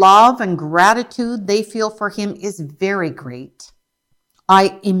 The love and gratitude they feel for him is very great.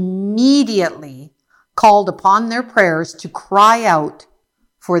 I immediately called upon their prayers to cry out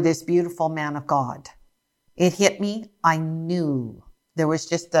for this beautiful man of God. It hit me. I knew there was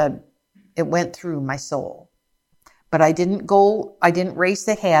it went through my soul. But I didn't race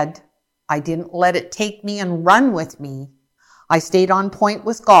ahead. I didn't let it take me and run with me. I stayed on point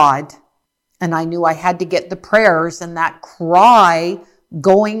with God, and I knew I had to get the prayers and that cry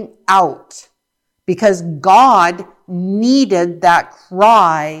going out because God needed that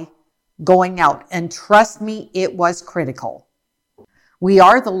cry going out. And trust me, it was critical. We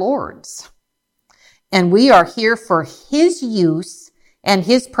are the Lord's, and we are here for his use and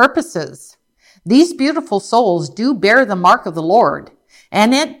his purposes. These beautiful souls do bear the mark of the Lord,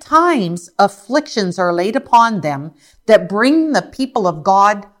 and at times afflictions are laid upon them that bring the people of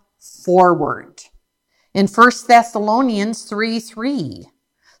God forward. In 1 Thessalonians 3:3,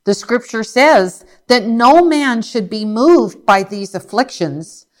 the scripture says that no man should be moved by these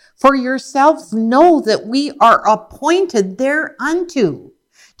afflictions, for yourselves know that we are appointed thereunto.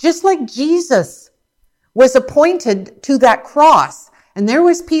 Just like Jesus was appointed to that cross, and there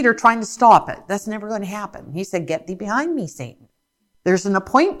was Peter trying to stop it. That's never going to happen. He said, "Get thee behind me, Satan." There's an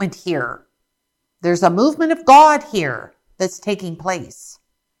appointment here. There's a movement of God here that's taking place.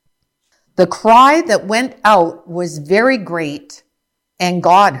 The cry that went out was very great, and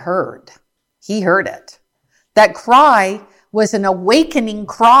God heard. He heard it. That cry was an awakening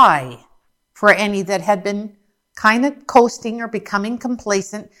cry for any that had been kind of coasting or becoming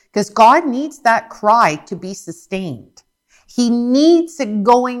complacent, because God needs that cry to be sustained. He needs it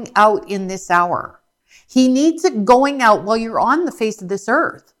going out in this hour. He needs it going out while you're on the face of this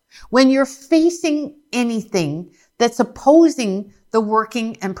earth. When you're facing anything that's opposing the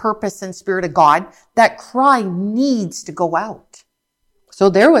working and purpose and spirit of God, that cry needs to go out. So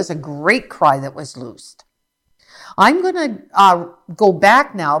there was a great cry that was loosed. I'm going to go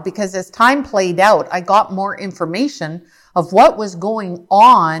back now because as time played out, I got more information of what was going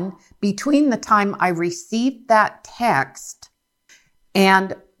on between the time I received that text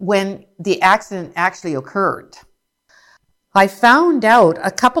and when the accident actually occurred. I found out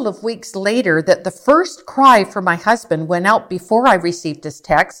a couple of weeks later that the first cry for my husband went out before I received this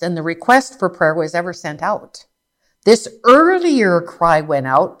text and the request for prayer was ever sent out. This earlier cry went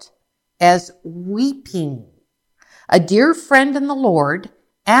out as weeping. A dear friend in the Lord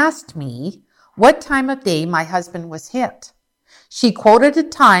asked me what time of day my husband was hit. She quoted a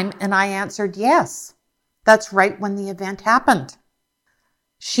time and I answered, yes, that's right when the event happened.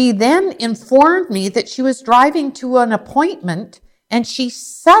 She then informed me that she was driving to an appointment and she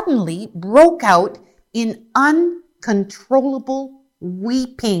suddenly broke out in uncontrollable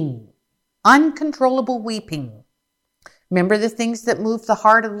weeping. Uncontrollable weeping. Remember the things that move the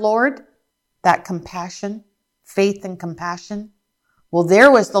heart of the Lord? That compassion, faith and compassion. Well,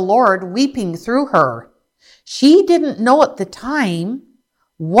 there was the Lord weeping through her. She didn't know at the time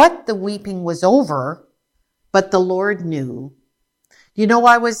what the weeping was over, but the Lord knew. You know,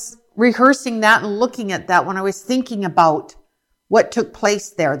 I was rehearsing that and looking at that when I was thinking about what took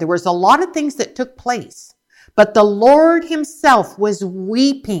place there. There was a lot of things that took place, but the Lord himself was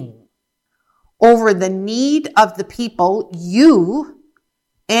weeping over the need of the people, you,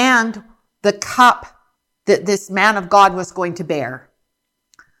 and the cup that this man of God was going to bear.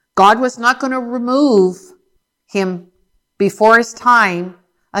 God was not going to remove him before his time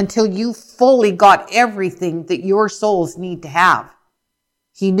until you fully got everything that your souls need to have.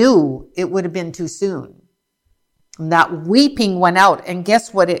 He knew it would have been too soon. And that weeping went out, and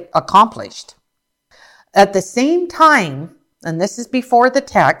guess what it accomplished? At the same time, and this is before the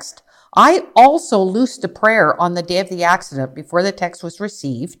text, I also loosed a prayer on the day of the accident before the text was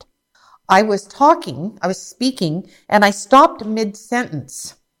received. I was speaking, and I stopped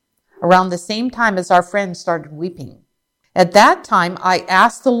mid-sentence around the same time as our friend started weeping. At that time, I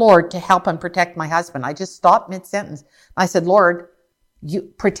asked the Lord to help and protect my husband. I just stopped mid-sentence. I said, Lord, you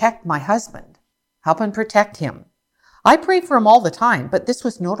protect my husband. Help and protect him. I pray for him all the time, but this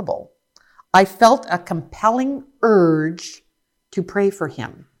was notable. I felt a compelling urge to pray for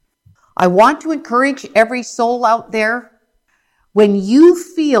him. I want to encourage every soul out there. When you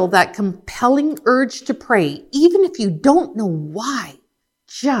feel that compelling urge to pray, even if you don't know why,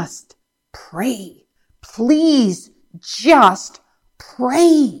 just pray. Please just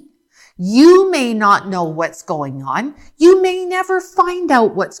pray. You may not know what's going on. You may never find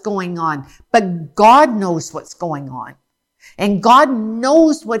out what's going on, but God knows what's going on. And God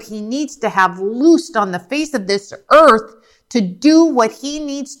knows what he needs to have loosed on the face of this earth to do what he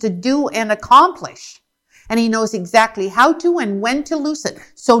needs to do and accomplish. And he knows exactly how to and when to loose it.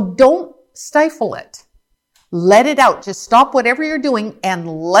 So don't stifle it. Let it out. Just stop whatever you're doing and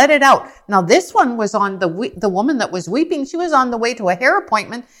let it out. Now, this one was on the woman that was weeping. She was on the way to a hair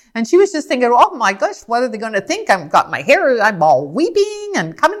appointment, and she was just thinking, oh my gosh, what are they going to think? I've got my hair, I'm all weeping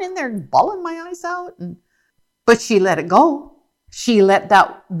and coming in there and bawling my eyes out. But she let it go. She let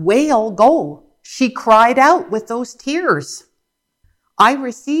that wail go. She cried out with those tears. I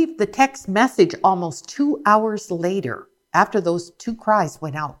received the text message almost 2 hours later after those 2 cries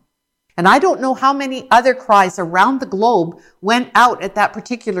went out. And I don't know how many other cries around the globe went out at that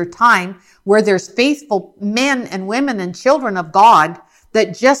particular time where there's faithful men and women and children of God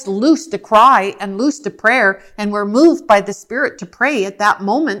that just loosed a cry and loosed a prayer and were moved by the Spirit to pray at that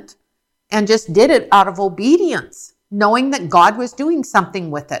moment and just did it out of obedience, knowing that God was doing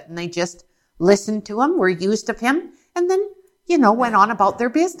something with it. And they just listened to him, were used of him, and then, went on about their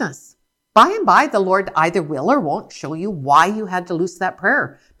business. By and by, the Lord either will or won't show you why you had to loose that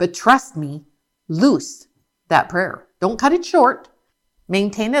prayer. But trust me, loose that prayer. Don't cut it short.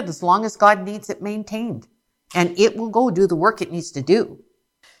 Maintain it as long as God needs it maintained. And it will go do the work it needs to do.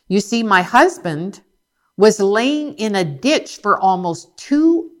 You see, my husband was laying in a ditch for almost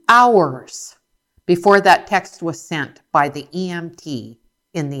 2 hours before that text was sent by the EMT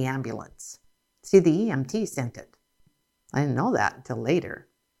in the ambulance. See, the EMT sent it. I didn't know that until later.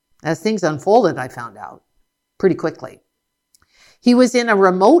 As things unfolded, I found out pretty quickly. He was in a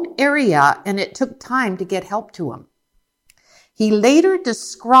remote area and it took time to get help to him. He later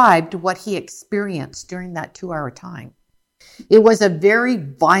described what he experienced during that 2-hour time. It was a very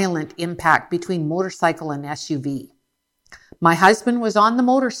violent impact between motorcycle and SUV. My husband was on the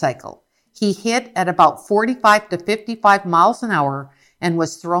motorcycle. He hit at about 45 to 55 miles an hour and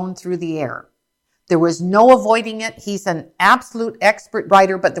was thrown through the air. There was no avoiding it. He's an absolute expert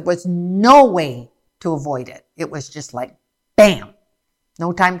rider, but there was no way to avoid it. It was just like, bam,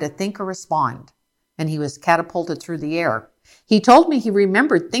 no time to think or respond. And he was catapulted through the air. He told me he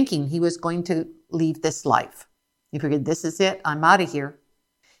remembered thinking he was going to leave this life. He figured, this is it. I'm out of here.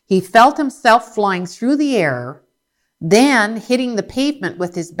 He felt himself flying through the air, then hitting the pavement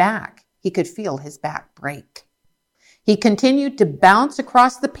with his back. He could feel his back break. He continued to bounce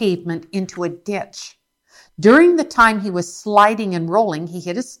across the pavement into a ditch. During the time he was sliding and rolling, he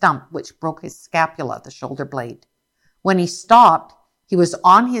hit a stump which broke his scapula, the shoulder blade. When he stopped, he was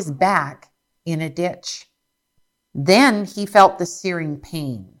on his back in a ditch. Then he felt the searing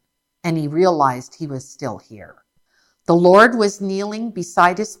pain, and he realized he was still here. The Lord was kneeling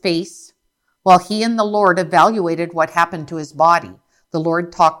beside his face while he and the Lord evaluated what happened to his body. The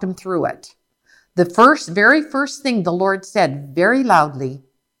Lord talked him through it. The very first thing the Lord said very loudly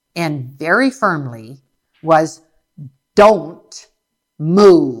and very firmly was, don't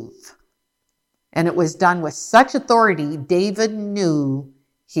move. And it was done with such authority, David knew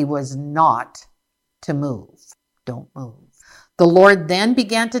he was not to move. Don't move. The Lord then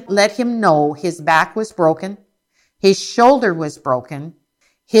began to let him know his back was broken, his shoulder was broken,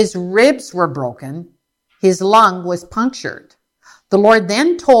 his ribs were broken, his lung was punctured. The Lord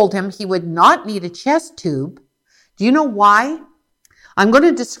then told him he would not need a chest tube. Do you know why? I'm going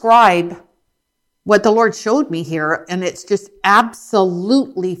to describe what the Lord showed me here, and it's just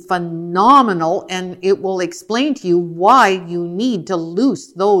absolutely phenomenal, and it will explain to you why you need to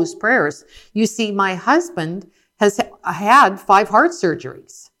loose those prayers. You see, my husband has had 5 heart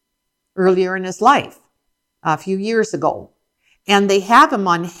surgeries earlier in his life, a few years ago, and they have him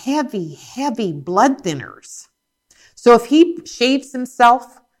on heavy, heavy blood thinners. So if he shaves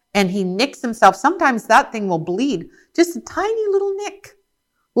himself and he nicks himself, sometimes that thing will bleed. Just a tiny little nick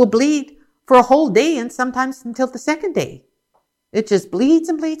will bleed for a whole day and sometimes until the second day. It just bleeds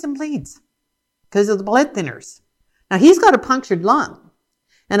and bleeds and bleeds because of the blood thinners. Now he's got a punctured lung.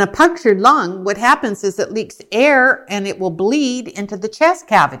 And a punctured lung, what happens is it leaks air and it will bleed into the chest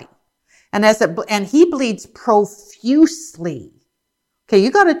cavity. And he bleeds profusely. Okay,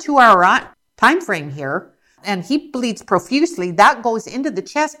 you got a 2-hour time frame here. And he bleeds profusely. That goes into the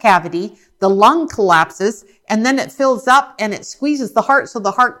chest cavity. The lung collapses and then it fills up and it squeezes the heart so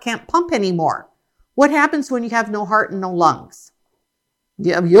the heart can't pump anymore. What happens when you have no heart and no lungs?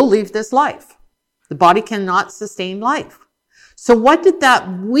 You'll leave this life. The body cannot sustain life. So what did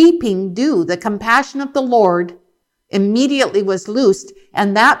that weeping do? The compassion of the Lord immediately was loosed,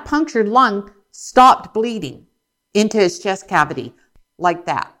 and that punctured lung stopped bleeding into his chest cavity like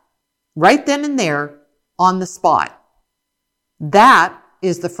that. Right then and there on the spot. That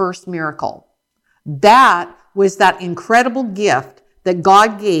is the first miracle. That was that incredible gift that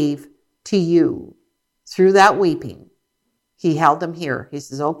God gave to you through that weeping. He held them here. He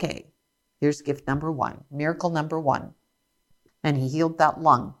says, okay, here's gift number one, miracle number one. And he healed that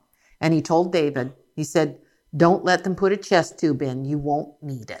lung. And he told David, he said, don't let them put a chest tube in. You won't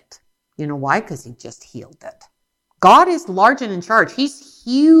need it. You know why? Because he just healed it. God is large and in charge. He's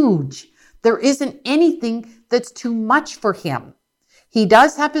huge. There isn't anything that's too much for him. He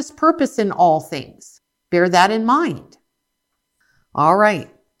does have his purpose in all things. Bear that in mind. All right.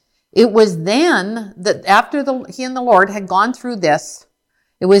 It was then that after he and the Lord had gone through this,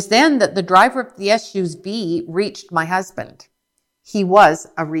 it was then that the driver of the SUV reached my husband. He was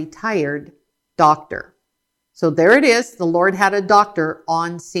a retired doctor. So there it is. The Lord had a doctor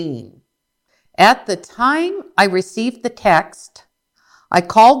on scene. At the time I received the text, I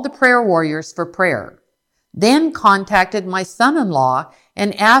called the prayer warriors for prayer, then contacted my son-in-law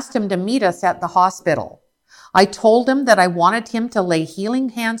and asked him to meet us at the hospital. I told him that I wanted him to lay healing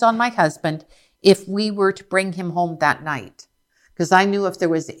hands on my husband if we were to bring him home that night. Because I knew if there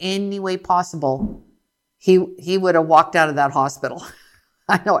was any way possible, he would have walked out of that hospital.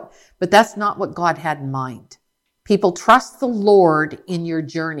 I know it. But that's not what God had in mind. People, trust the Lord in your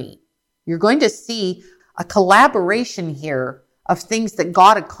journey. You're going to see a collaboration here of things that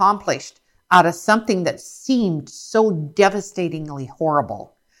God accomplished out of something that seemed so devastatingly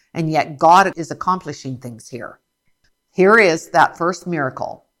horrible. And yet God is accomplishing things here. Here is that first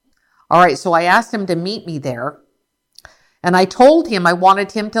miracle. All right, so I asked him to meet me there. And I told him I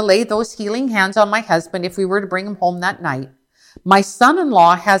wanted him to lay those healing hands on my husband if we were to bring him home that night. My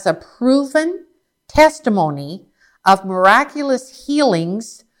son-in-law has a proven testimony of miraculous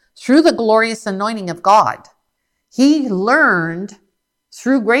healings through the glorious anointing of God. He learned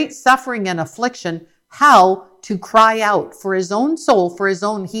through great suffering and affliction how to cry out for his own soul, for his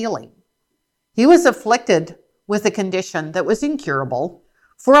own healing. He was afflicted with a condition that was incurable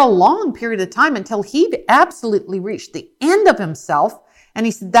for a long period of time until he absolutely reached the end of himself. And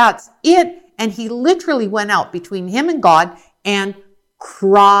he said, that's it. And he literally went out between him and God and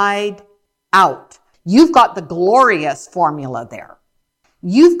cried out. You've got the glorious formula there.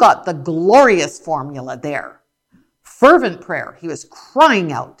 You've got the glorious formula there. Fervent prayer. He was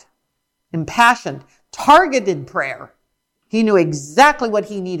crying out. Impassioned, targeted prayer. He knew exactly what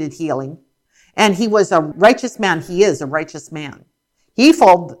he needed healing. And he was a righteous man. He is a righteous man. He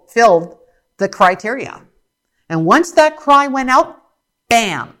fulfilled the criteria. And once that cry went out,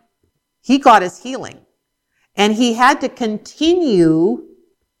 bam, he got his healing. And he had to continue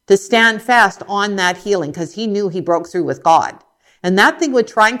to stand fast on that healing because he knew he broke through with God. And that thing would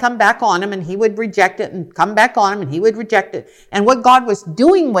try and come back on him and he would reject it and come back on him and he would reject it. And what God was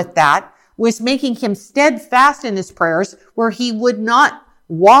doing with that was making him steadfast in his prayers where he would not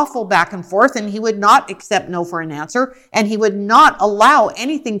waffle back and forth and he would not accept no for an answer and he would not allow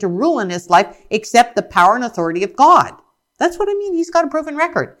anything to rule in his life except the power and authority of God. That's what I mean. He's got a proven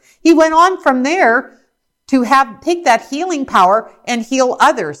record. He went on from there to take that healing power and heal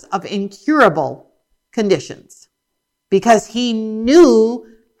others of incurable conditions because he knew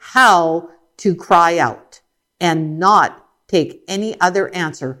how to cry out and not take any other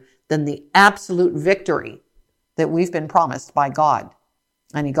answer than the absolute victory that we've been promised by God.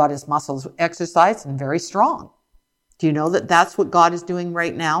 And he got his muscles exercised and very strong. Do you know that that's what God is doing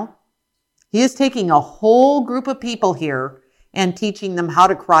right now? He is taking a whole group of people here and teaching them how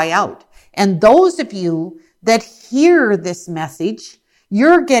to cry out. And those of you that hear this message,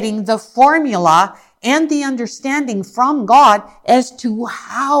 you're getting the formula and the understanding from God as to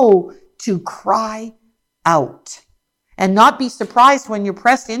how to cry out. And not be surprised when you're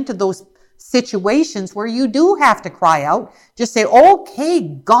pressed into those situations where you do have to cry out. Just say,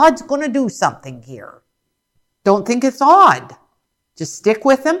 okay, God's going to do something here. Don't think it's odd. Just stick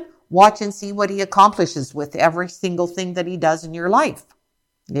with him. Watch and see what he accomplishes with every single thing that he does in your life.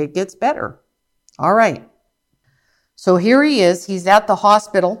 It gets better. All right. So here he is. He's at the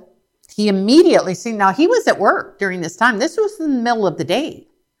hospital. He immediately now he was at work during this time. This was in the middle of the day.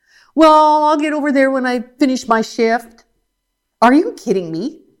 Well, I'll get over there when I finish my shift. Are you kidding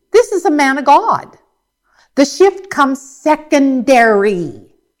me? This is a man of God. The shift comes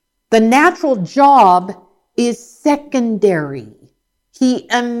secondary. The natural job is secondary. He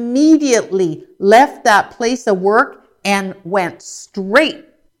immediately left that place of work and went straight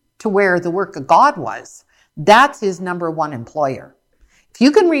to where the work of God was. That's his number one employer. If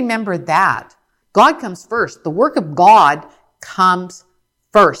you can remember that, God comes first. The work of God comes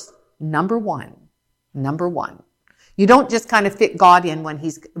first. Number one. You don't just kind of fit God in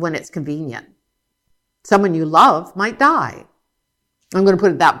when it's convenient. Someone you love might die. I'm going to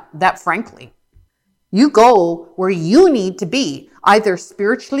put it that frankly. You go where you need to be, either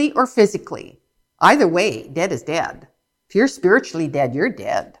spiritually or physically. Either way, dead is dead. If you're spiritually dead, you're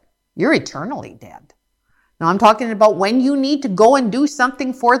dead. You're eternally dead. Now I'm talking about when you need to go and do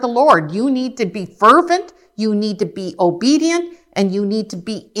something for the Lord. You need to be fervent, you need to be obedient, and you need to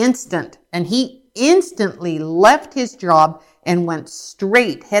be instant. And he instantly left his job and went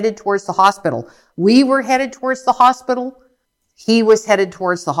straight, headed towards the hospital. We were headed towards the hospital. He was headed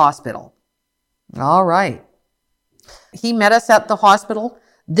towards the hospital. All right. He met us at the hospital.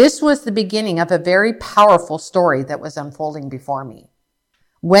 This was the beginning of a very powerful story that was unfolding before me.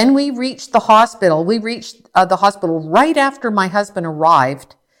 When we reached the hospital, right after my husband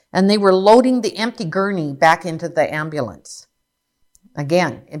arrived, and they were loading the empty gurney back into the ambulance.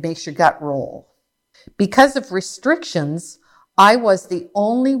 Again, it makes your gut roll. Because of restrictions, I was the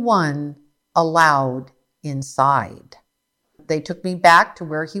only one allowed inside. They took me back to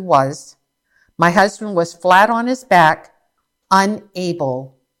where he was. My husband was flat on his back,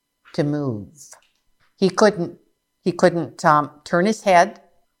 unable to move. He couldn't turn his head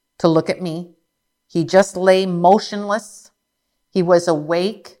to look at me. He just lay motionless. He was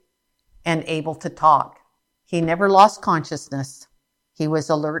awake and able to talk. He never lost consciousness. He was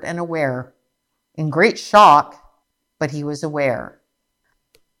alert and aware. In great shock, but he was aware.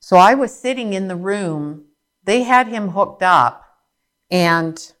 So I was sitting in the room. They had him hooked up,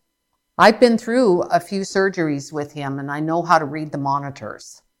 and I've been through a few surgeries with him, and I know how to read the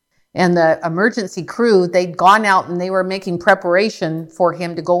monitors. And the emergency crew, they'd gone out and they were making preparation for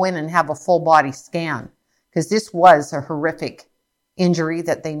him to go in and have a full body scan, because this was a horrific injury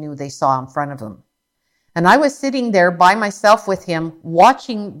that they knew they saw in front of them. And I was sitting there by myself with him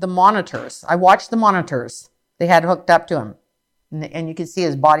watching the monitors. I watched the monitors they had hooked up to him. And you can see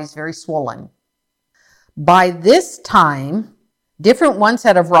his body's very swollen. By this time, different ones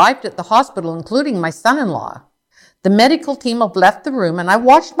had arrived at the hospital, including my son-in-law. The medical team had left the room, and I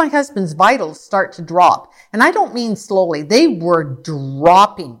watched my husband's vitals start to drop. And I don't mean slowly. They were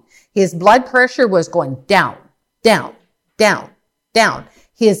dropping. His blood pressure was going down, down, down, down.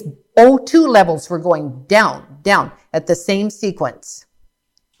 His O2 levels were going down, down at the same sequence.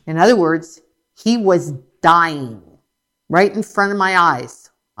 In other words, he was dying right in front of my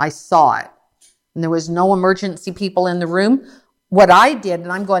eyes. I saw it. And there was no emergency people in the room. What I did,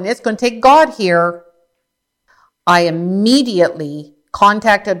 and I'm going, it's going to take God here. I immediately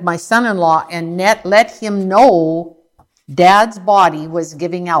contacted my son-in-law and let him know Dad's body was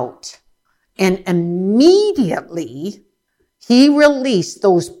giving out. And immediately he released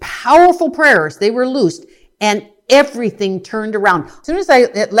those powerful prayers. They were loosed, and everything turned around. As soon as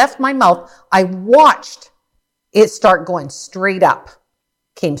it left my mouth, I watched it start going straight up.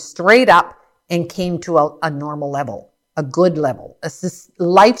 Came straight up and came to a normal level, a good level, a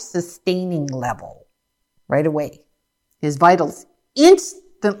life-sustaining level right away. His vitals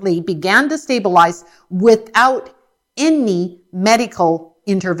instantly began to stabilize without any medical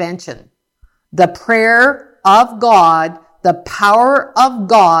intervention. The prayer of God, the power of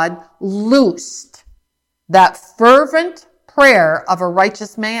God loosed that fervent prayer of a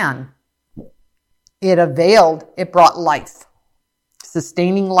righteous man. It availed, it brought life,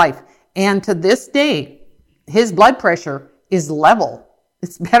 sustaining life. And to this day, his blood pressure is level.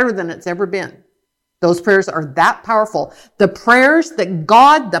 It's better than it's ever been. Those prayers are that powerful. The prayers that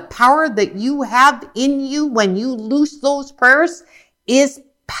God, the power that you have in you when you loose those prayers is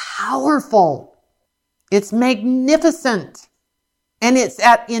powerful. It's magnificent. And it's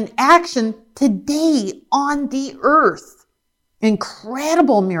in action today on the earth.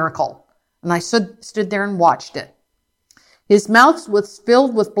 Incredible miracle. And I stood there and watched it. His mouth was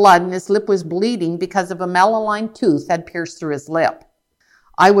filled with blood and his lip was bleeding because of a malaligned tooth had pierced through his lip.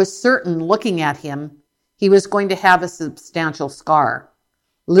 I was certain, looking at him, he was going to have a substantial scar.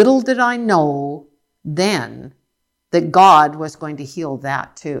 Little did I know then that God was going to heal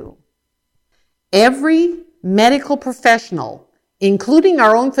that too. Every medical professional, including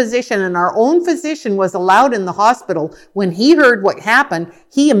our own physician, and our own physician was allowed in the hospital. When he heard what happened,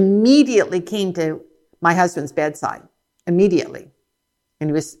 he immediately came to my husband's bedside. Immediately. And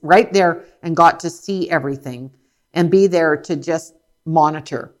he was right there and got to see everything and be there to just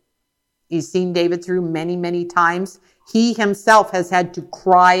monitor. He's seen David through many, many times. He himself has had to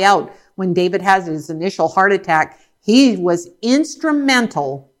cry out when David has his initial heart attack. He was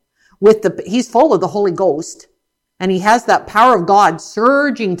instrumental he's full of the Holy Ghost, and he has that power of God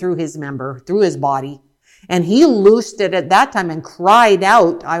surging through his body. And he loosed it at that time and cried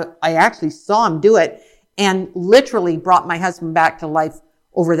out. I actually saw him do it and literally brought my husband back to life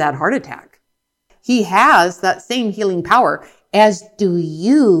over that heart attack. He has that same healing power, as do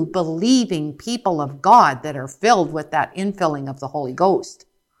you believing people of God that are filled with that infilling of the Holy Ghost.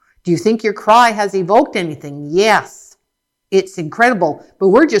 Do you think your cry has evoked anything? Yes. It's incredible, but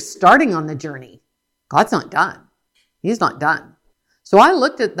we're just starting on the journey. God's not done. He's not done. So I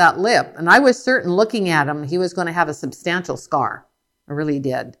looked at that lip, and I was certain looking at him, he was going to have a substantial scar. I really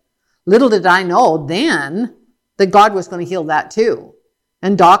did. Little did I know then that God was going to heal that too.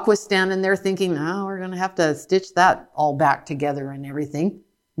 And Doc was standing there thinking, oh, we're going to have to stitch that all back together and everything.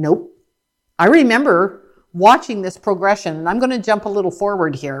 Nope. I remember watching this progression, and I'm going to jump a little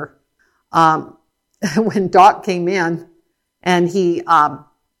forward here. When Doc came in and he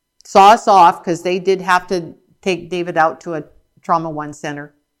saw us off, because they did have to take David out to a Trauma One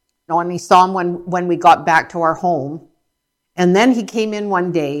center. And he saw him when we got back to our home. And then he came in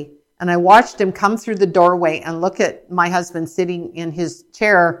one day, and I watched him come through the doorway and look at my husband sitting in his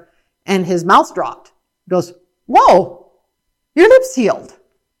chair, and his mouth dropped. He goes, whoa, your lip's healed.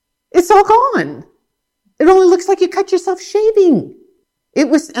 It's all gone. It only looks like you cut yourself shaving.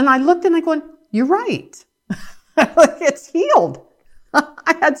 And I looked and I going, you're right. It's healed.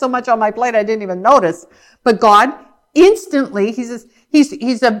 I had so much on my plate I didn't even notice. But God instantly,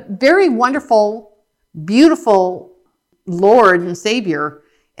 he's a very wonderful, beautiful Lord and Savior,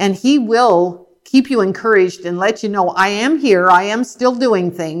 and he will keep you encouraged and let you know, I am here. I am still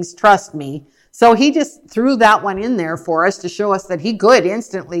doing things. Trust me. So he just threw that one in there for us to show us that he could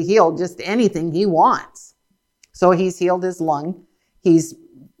instantly heal just anything he wants. So he's healed his lung. He's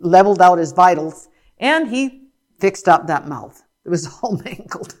leveled out his vitals, and he fixed up that mouth. It was all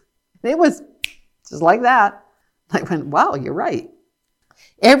mangled. It was just like that. I went, wow, you're right.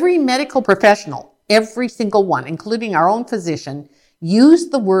 Every medical professional, every single one, including our own physician,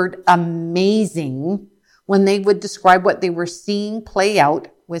 used the word amazing when they would describe what they were seeing play out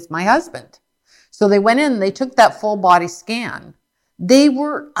with my husband. So they went in and they took that full body scan. They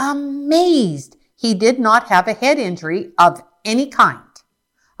were amazed he did not have a head injury of any kind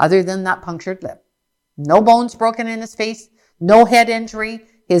other than that punctured lip. No bones broken in his face, no head injury.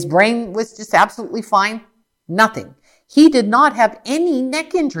 His brain was just absolutely fine. Nothing. He did not have any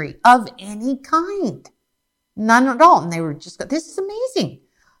neck injury of any kind. None at all. And they were just, this is amazing.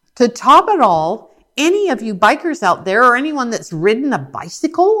 To top it all, any of you bikers out there, or anyone that's ridden a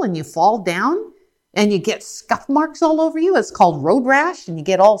bicycle and you fall down and you get scuff marks all over you, it's called road rash, and you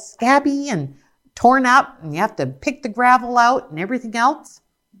get all scabby and torn up and you have to pick the gravel out and everything else.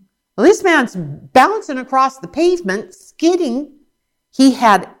 Well, this man's bouncing across the pavement, skidding. He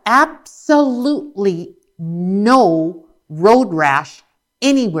had absolutely no road rash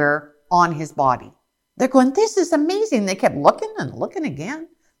anywhere on his body. They're going, this is amazing. They kept looking and looking again.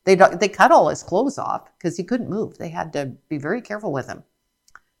 They cut all his clothes off because he couldn't move. They had to be very careful with him.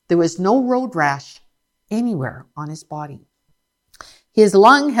 There was no road rash anywhere on his body. His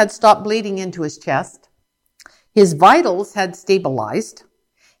lung had stopped bleeding into his chest. His vitals had stabilized.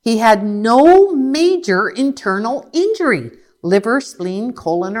 He had no major internal injury, liver, spleen,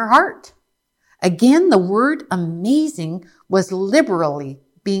 colon, or heart. Again, the word amazing was liberally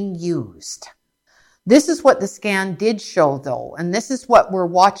being used. This is what the scan did show, though, and this is what we're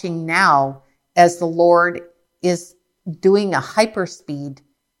watching now as the Lord is doing a hyperspeed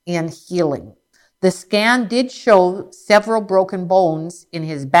in healing. The scan did show several broken bones in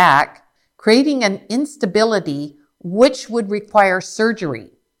his back, creating an instability which would require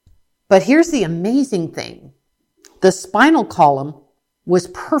surgery. But here's the amazing thing. The spinal column was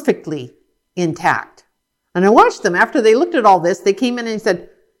perfectly intact. And I watched them after they looked at all this. They came in and said,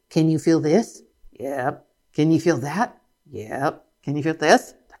 can you feel this? Yep. Can you feel that? Yep. Can you feel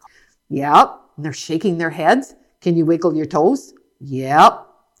this? Yep. And they're shaking their heads. Can you wiggle your toes? Yep.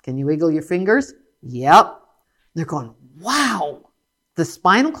 Can you wiggle your fingers? Yep. They're going, wow. The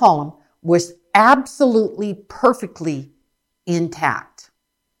spinal column was absolutely perfectly intact.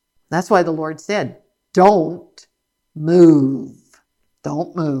 That's why the Lord said, don't move.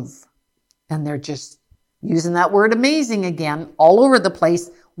 Don't move. And they're just using that word amazing again all over the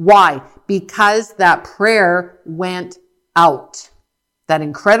place. Why? Because that prayer went out. That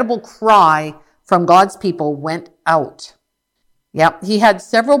incredible cry from God's people went out. Yep, he had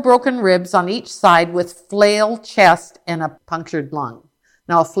several broken ribs on each side with flail chest and a punctured lung.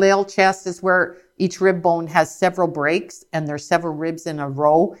 Now, a flail chest is where each rib bone has several breaks and there's several ribs in a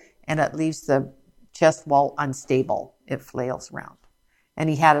row, and it leaves the chest wall unstable. It flails around. And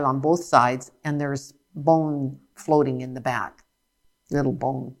he had it on both sides, and there's bone floating in the back, little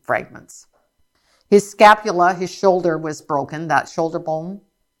bone fragments. His scapula, his shoulder was broken. That shoulder bone,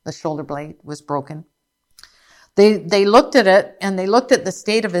 the shoulder blade was broken. They looked at it, and they looked at the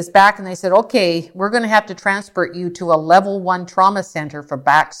state of his back, and they said, okay, we're going to have to transport you to a level 1 trauma center for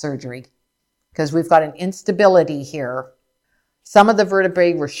back surgery because we've got an instability here. Some of the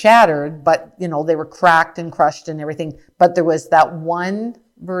vertebrae were shattered, but, they were cracked and crushed and everything. But there was that one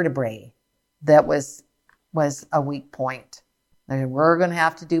vertebrae that was a weak point. And we're going to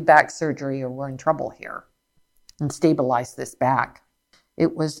have to do back surgery or we're in trouble here and stabilize this back.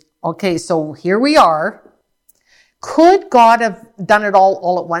 It was, okay, so here we are. Could God have done it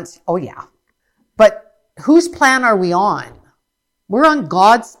all at once? Oh, yeah. But whose plan are we on? We're on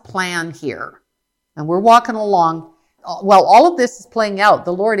God's plan here. And we're walking along. Well, all of this is playing out.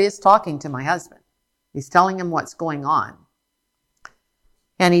 The Lord is talking to my husband. He's telling him what's going on.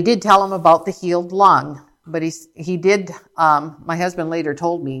 And he did tell him about the healed lung. But he did, my husband later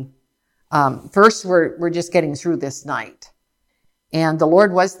told me, first we're just getting through this night. And the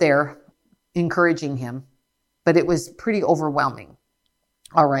Lord was there encouraging him. But it was pretty overwhelming.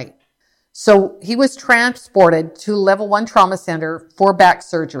 All right. So he was transported to level 1 trauma center for back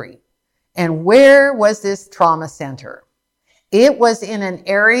surgery. And where was this trauma center? It was in an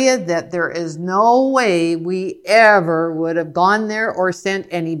area that there is no way we ever would have gone there or sent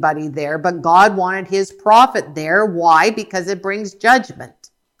anybody there. But God wanted his prophet there. Why? Because it brings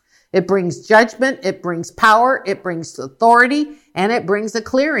judgment. It brings judgment. It brings power. It brings authority. And it brings a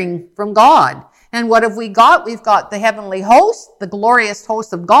clearing from God. And what have we got? We've got the heavenly host, the glorious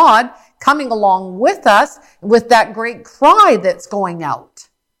host of God, coming along with us with that great cry that's going out.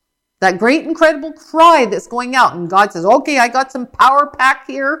 That great, incredible cry that's going out. And God says, okay, I got some power pack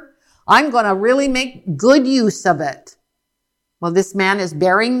here. I'm going to really make good use of it. Well, this man is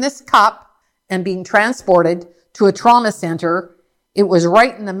bearing this cup and being transported to a trauma center. It was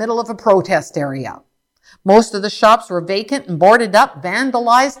right in the middle of a protest area. Most of the shops were vacant and boarded up,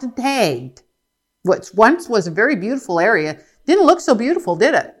 vandalized and tagged. What once was a very beautiful area didn't look so beautiful,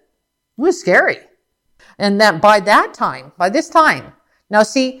 did it? It was scary. And that by this time, now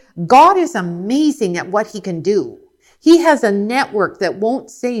see, God is amazing at what he can do. He has a network that won't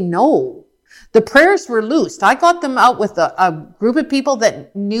say no. The prayers were loosed. I got them out with a group of people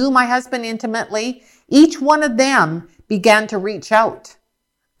that knew my husband intimately. Each one of them began to reach out.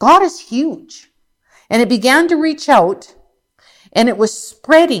 God is huge. And it began to reach out, and it was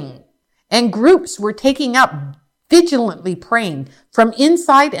spreading. And groups were taking up, vigilantly praying from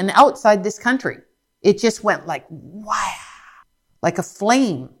inside and outside this country. It just went like, wow, like a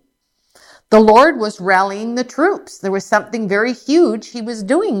flame. The Lord was rallying the troops. There was something very huge he was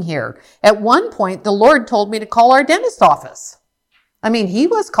doing here. At one point, the Lord told me to call our dentist office. I mean, he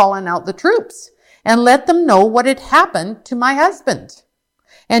was calling out the troops and let them know what had happened to my husband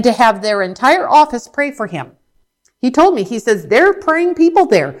and to have their entire office pray for him. He told me, he says, they're praying people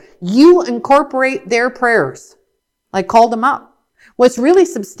there. You incorporate their prayers. I called them up. What's really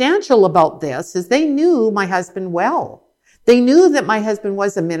substantial about this is they knew my husband well. They knew that my husband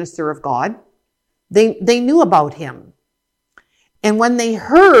was a minister of God. They knew about him. And when they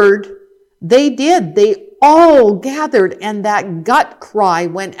heard, they all gathered, and that gut cry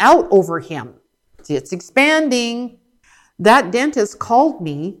went out over him. See, it's expanding. That dentist called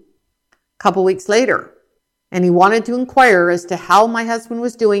me a couple weeks later. And he wanted to inquire as to how my husband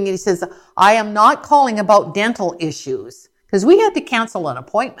was doing. And he says, I am not calling about dental issues. Because we had to cancel an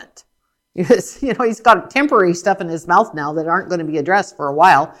appointment. Because, he's got temporary stuff in his mouth now that aren't going to be addressed for a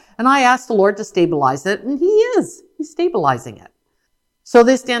while. And I asked the Lord to stabilize it. And he is. He's stabilizing it. So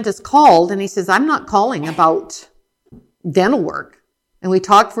this dentist called and he says, I'm not calling about dental work. And we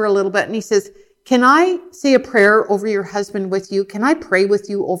talked for a little bit. And he says, can I say a prayer over your husband with you? Can I pray with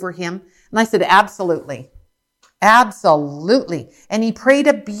you over him? And I said, absolutely. Absolutely. And he prayed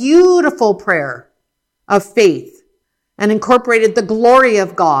a beautiful prayer of faith and incorporated the glory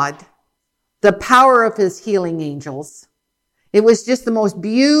of God, the power of his healing angels. It was just the most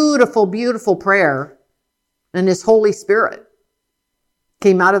beautiful, beautiful prayer. And his Holy Spirit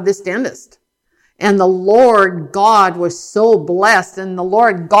came out of this dentist. And the Lord God was so blessed. And the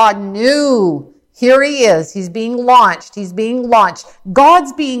Lord God knew, here he is. He's being launched. He's being launched.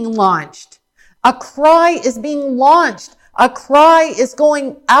 God's being launched. A cry is being launched. A cry is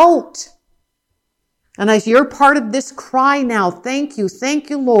going out. And as you're part of this cry now, thank you,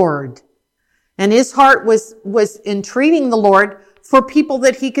 Lord. And his heart was entreating the Lord for people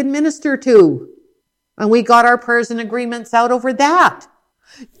that he could minister to. And we got our prayers and agreements out over that.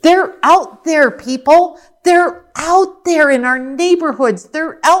 They're out there, people. They're out there in our neighborhoods.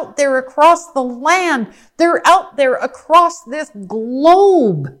 They're out there across the land. They're out there across this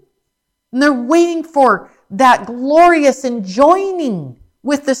globe. And they're waiting for that glorious enjoining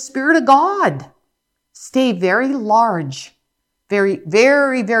with the Spirit of God. Stay very large, very,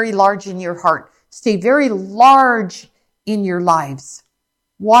 very, very large in your heart. Stay very large in your lives,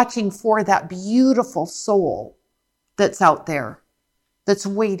 watching for that beautiful soul that's out there, that's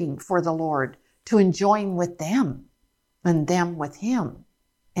waiting for the Lord to enjoin with them and them with him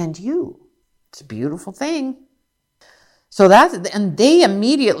and you. It's a beautiful thing. So and they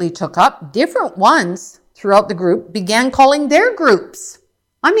immediately took up different ones throughout the group, began calling their groups.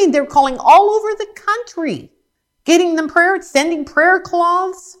 I mean, they're calling all over the country, getting them prayer, sending prayer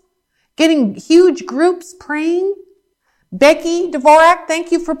cloths, getting huge groups praying. Becky Dvorak,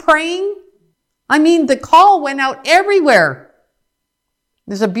 thank you for praying. I mean, the call went out everywhere.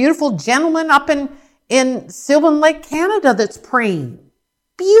 There's a beautiful gentleman up in Sylvan Lake, Canada that's praying.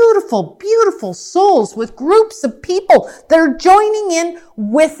 Beautiful, beautiful souls with groups of people that are joining in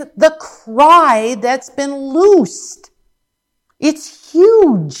with the cry that's been loosed. It's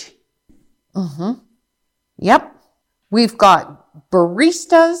huge. Yep. We've got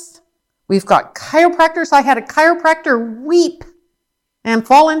baristas. We've got chiropractors. I had a chiropractor weep and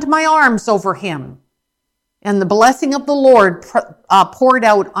fall into my arms over him. And the blessing of the Lord poured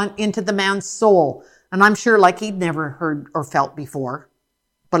out into the man's soul. And I'm sure like he'd never heard or felt before.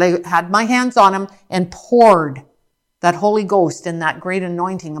 But I had my hands on him and poured that Holy Ghost and that great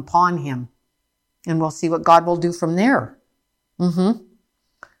anointing upon him. And we'll see what God will do from there.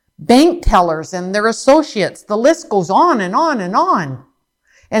 Bank tellers and their associates. The list goes on and on and on.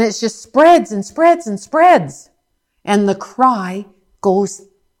 And it just spreads and spreads and spreads. And the cry goes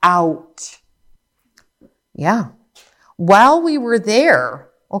out. Yeah. While we were there,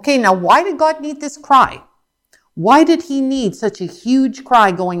 okay, now why did God need this cry? Why did he need such a huge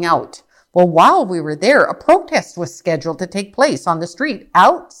cry going out? Well, while we were there, a protest was scheduled to take place on the street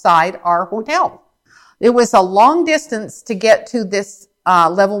outside our hotel. It was a long distance to get to this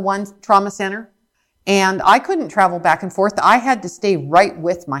level 1 trauma center, and I couldn't travel back and forth. I had to stay right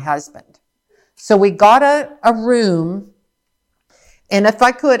with my husband. So we got a room, and if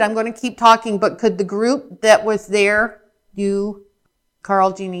I could, I'm going to keep talking, but could the group that was there, you,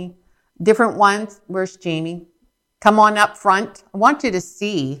 Carl, Jeannie, different ones, where's Jamie? Come on up front. I want you to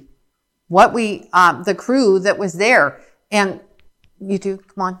see what the crew that was there. And you two,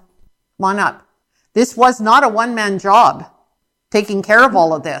 come on up. This was not a one-man job taking care of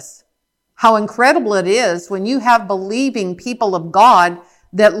all of this. How incredible it is when you have believing people of God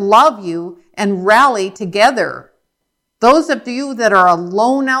that love you and rally together. Those of you that are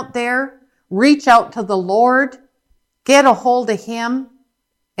alone out there, reach out to the Lord, get a hold of him,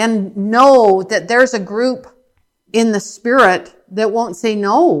 and know that there's a group in the Spirit that won't say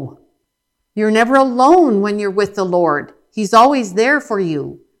no. You're never alone when you're with the Lord. He's always there for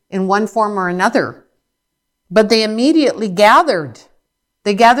you in one form or another. But they immediately gathered.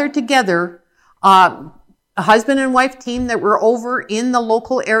 They gathered together, a husband and wife team that were over in the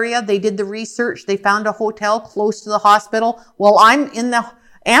local area. They did the research. They found a hotel close to the hospital while I'm in the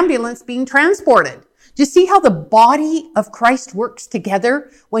ambulance being transported. Do you see how the body of Christ works together?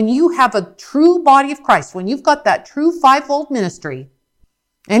 When you have a true body of Christ, when you've got that true fivefold ministry,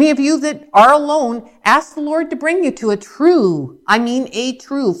 any of you that are alone, ask the Lord to bring you to a true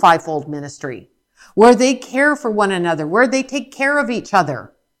fivefold ministry, where they care for one another, where they take care of each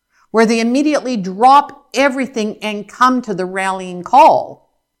other, where they immediately drop everything and come to the rallying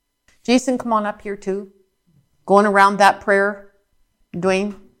call. Jason, come on up here too. Going around that prayer.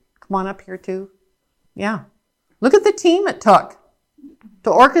 Dwayne, come on up here too. Yeah. Look at the team it took to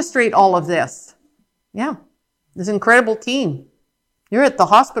orchestrate all of this. Yeah. This incredible team. You're at the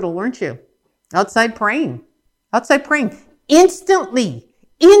hospital, weren't you? Outside praying. Instantly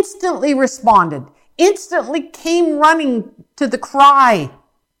responded. Instantly came running to the cry.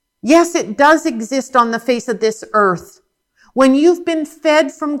 Yes, it does exist on the face of this earth. When you've been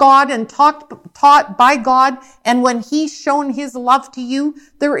fed from God and taught by God, and when he's shown his love to you,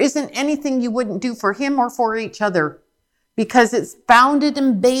 there isn't anything you wouldn't do for him or for each other, because it's founded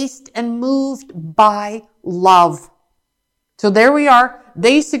and based and moved by love. So there we are.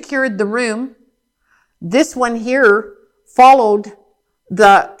 They secured the room. This one here followed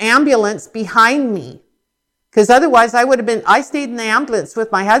the ambulance behind me, because otherwise I stayed in the ambulance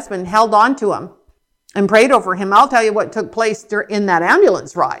with my husband, held on to him and prayed over him. I'll tell you what took place in that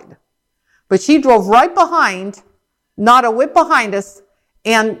ambulance ride. But she drove right behind, not a whip behind us,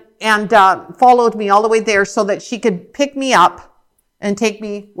 and followed me all the way there so that she could pick me up and take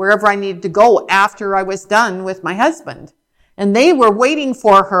me wherever I needed to go after I was done with my husband. And they were waiting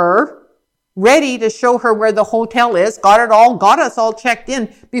for her, ready to show her where the hotel is, got us all checked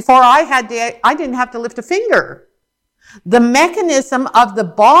in before I didn't have to lift a finger. The mechanism of the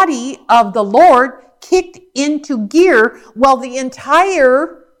body of the Lord kicked into gear while the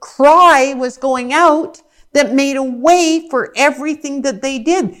entire cry was going out that made a way for everything that they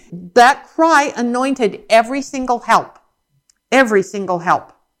did. That cry anointed every single help. Every single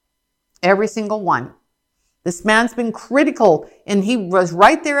help. Every single one. This man's been critical, and he was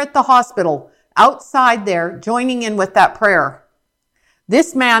right there at the hospital, outside there, joining in with that prayer.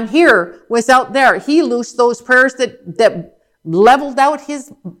 This man here was out there. He loosed those prayers that leveled out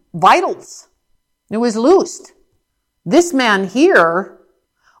his vitals. It was loosed. This man here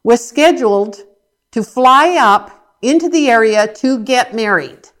was scheduled to fly up into the area to get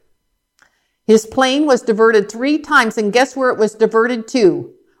married. His plane was diverted 3 times, and guess where it was diverted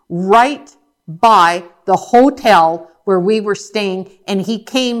to? Right by the hotel where we were staying, and he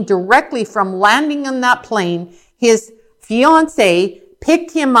came directly from landing on that plane. His fiancée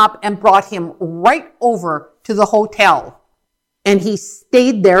picked him up and brought him right over to the hotel. And he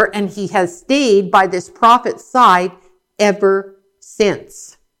stayed there, and he has stayed by this prophet's side ever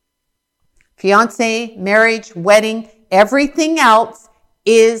since. Fiancé, marriage, wedding, everything else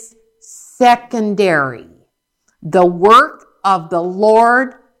is secondary. The work of the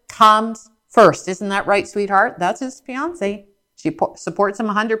Lord comes first. Isn't that right, sweetheart? That's his fiancé. She supports him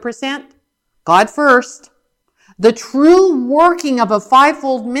 100%. God first. The true working of a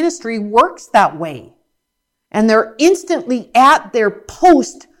fivefold ministry works that way. And they're instantly at their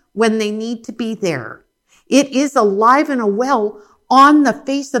post when they need to be there. It is alive and well on the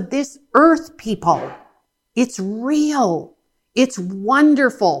face of this earth, people. It's real. It's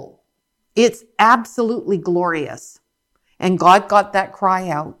wonderful. It's absolutely glorious. And God got that cry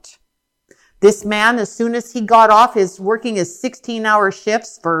out. This man, as soon as he got off working his 16-hour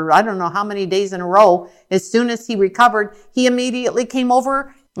shifts for I don't know how many days in a row, as soon as he recovered, he immediately came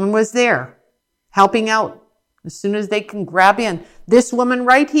over and was there, helping out as soon as they can grab in. This woman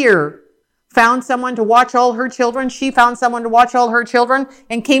right here found someone to watch all her children. She found someone to watch all her children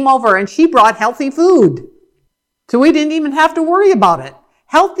and came over, and she brought healthy food. So we didn't even have to worry about it.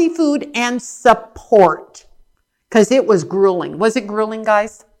 Healthy food and support. Because it was grueling. Was it grueling,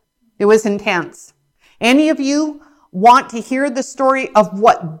 guys? It was intense. Any of you want to hear the story of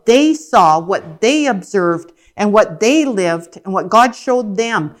what they saw, what they observed, and what they lived, and what God showed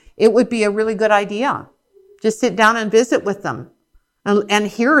them? It would be a really good idea. Just sit down and visit with them and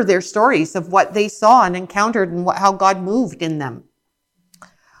hear their stories of what they saw and encountered and how God moved in them.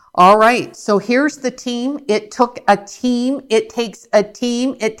 All right, so here's the team. It took a team. It takes a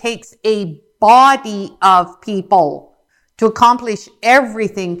team. It takes a body of people to accomplish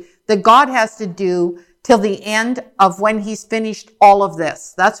everything that God has to do till the end of when he's finished all of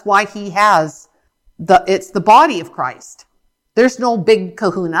this. That's why it's the body of Christ. There's no big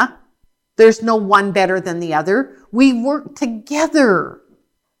kahuna. There's no one better than the other. We work together.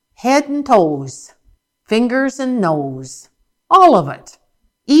 Head and toes, fingers and nose, all of it.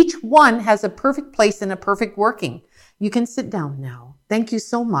 Each one has a perfect place and a perfect working. You can sit down now. Thank you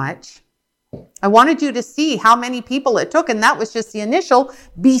so much. I wanted you to see how many people it took, and that was just the initial,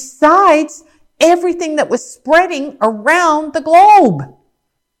 besides everything that was spreading around the globe.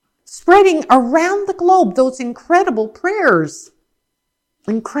 Spreading around the globe, those incredible prayers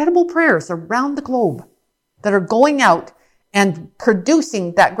around the globe that are going out and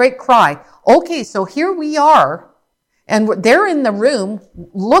producing that great cry. Okay, so here we are, and they're in the room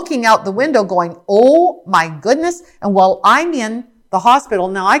looking out the window going, oh my goodness. And while I'm in the hospital,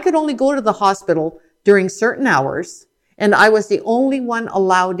 now I could only go to the hospital during certain hours, and I was the only one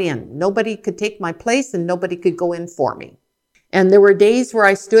allowed in. Nobody could take my place, and nobody could go in for me. And there were days where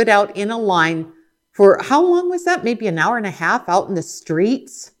I stood out in a line for, how long was that? Maybe an hour and a half out in the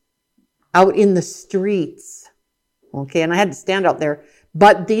streets. Out in the streets. Okay, and I had to stand out there.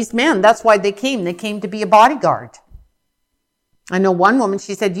 But these men, that's why they came. They came to be a bodyguard. I know one woman,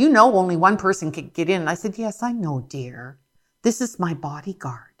 she said, you know only one person can get in. And I said, yes, I know, dear. This is my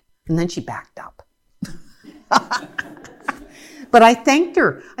bodyguard. And then she backed up. But I thanked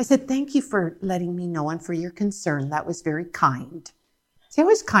her. I said, thank you for letting me know and for your concern. That was very kind. See, I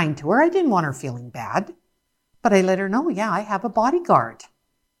was kind to her. I didn't want her feeling bad. But I let her know, yeah, I have a bodyguard.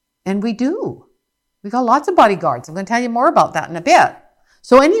 And we do. We got lots of bodyguards. I'm going to tell you more about that in a bit.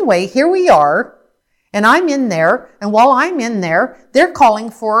 So anyway, here we are. And I'm in there. And while I'm in there, they're calling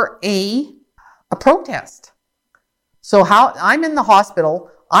for a protest. So I'm in the hospital.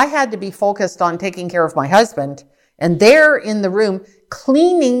 I had to be focused on taking care of my husband. And they're in the room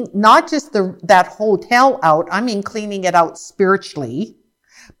cleaning not just that hotel out, I mean cleaning it out spiritually,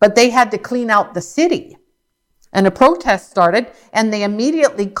 but they had to clean out the city. And a protest started, and they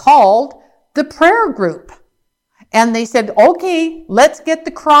immediately called the prayer group. And they said, okay, let's get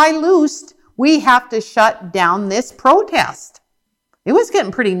the cry loosed. We have to shut down this protest. It was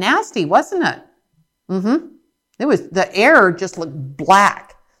getting pretty nasty, wasn't it? The air just looked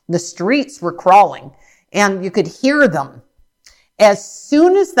black. The streets were crawling, and you could hear them. As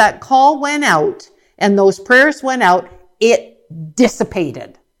soon as that call went out and those prayers went out, it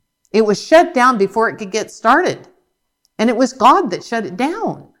dissipated. It was shut down before it could get started. And it was God that shut it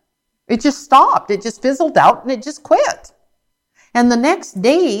down. It just stopped. It just fizzled out and it just quit. And the next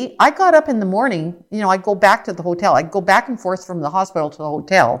day, I got up in the morning, I'd go back to the hotel. I'd go back and forth from the hospital to the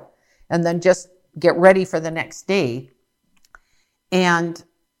hotel and then just get ready for the next day. And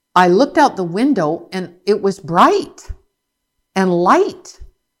I looked out the window and it was bright and light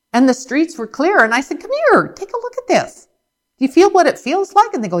and the streets were clear. And I said, come here, take a look at this. Do you feel what it feels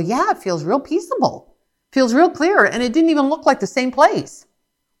like? And they go, yeah, it feels real peaceable. Feels real clear. And it didn't even look like the same place.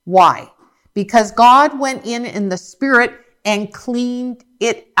 Why? Because God went in the spirit and cleaned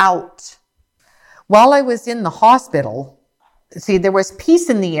it out. While I was in the hospital, see, there was peace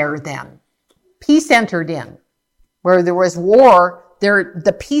in the air then. Peace entered in. Where there was war,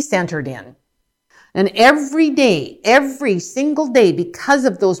 the peace entered in. And every day, every single day, because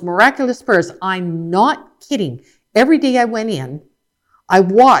of those miraculous prayers, I'm not kidding. Every day I went in, I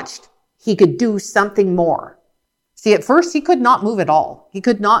watched he could do something more. See, at first he could not move at all. He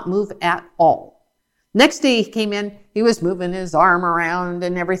could not move at all. Next day he came in, he was moving his arm around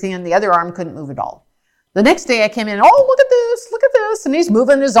and everything, and the other arm couldn't move at all. The next day I came in, oh, look at this. And he's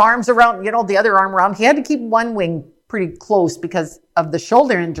moving his arms around, the other arm around. He had to keep one wing pretty close because of the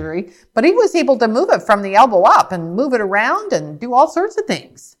shoulder injury, but he was able to move it from the elbow up and move it around and do all sorts of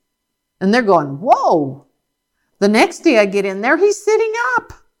things. And they're going, whoa. The next day I get in there, he's sitting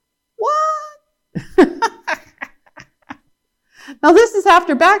up. What? Now this is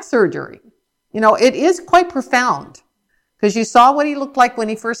after back surgery. It is quite profound because you saw what he looked like when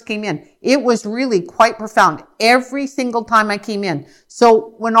he first came in. It was really quite profound every single time I came in.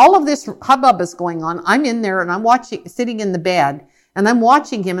 So when all of this hubbub is going on, I'm in there and I'm sitting in the bed and I'm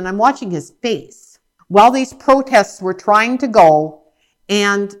watching him and I'm watching his face while these protests were trying to go,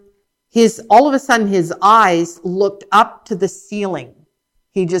 and all of a sudden his eyes looked up to the ceiling.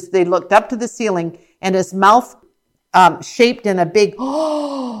 They looked up to the ceiling and his mouth shaped in a big,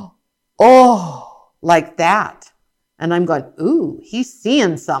 oh, like that. And I'm going, ooh, he's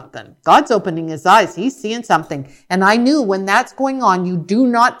seeing something. God's opening his eyes. He's seeing something. And I knew when that's going on, you do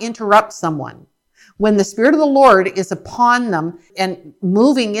not interrupt someone. When the Spirit of the Lord is upon them and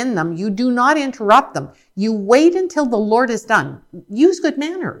moving in them, you do not interrupt them. You wait until the Lord is done. Use good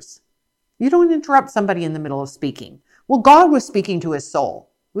manners. You don't interrupt somebody in the middle of speaking. Well, God was speaking to his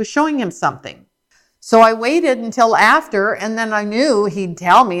soul. He was showing him something. So I waited until after, and then I knew he'd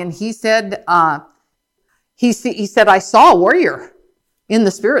tell me, and he said, he said, I saw a warrior in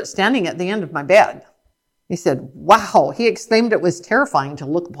the spirit standing at the end of my bed. He said, wow. He exclaimed it was terrifying to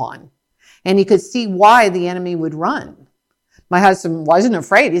look upon. And he could see why the enemy would run. My husband wasn't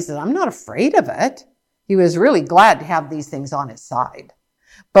afraid. He said, I'm not afraid of it. He was really glad to have these things on his side.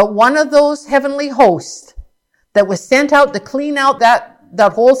 But one of those heavenly hosts that was sent out to clean out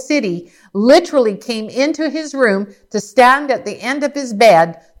that whole city literally came into his room to stand at the end of his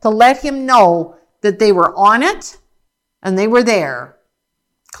bed to let him know that they were on it and they were there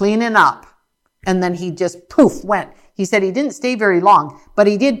cleaning up. And then he just poof went. He said he didn't stay very long, but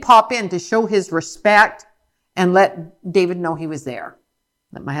he did pop in to show his respect and let David know he was there.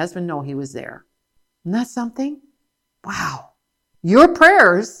 Let my husband know he was there. Isn't that something? Wow. Your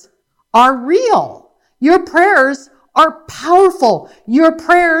prayers are real. Your prayers are powerful. Your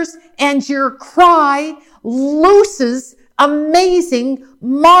prayers and your cry looses amazing,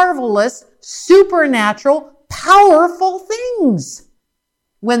 marvelous, supernatural, powerful things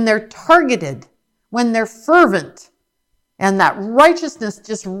when they're targeted, when they're fervent, and that righteousness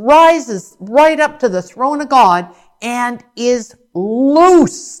just rises right up to the throne of God and is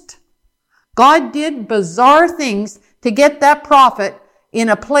loosed. God did bizarre things to get that prophet in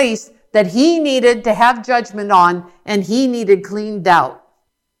a place that he needed to have judgment on and he needed cleaned out.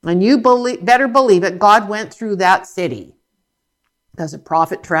 And you better believe it, God went through that city because a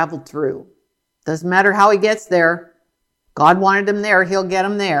prophet traveled through. Doesn't matter how he gets there. God wanted him there. He'll get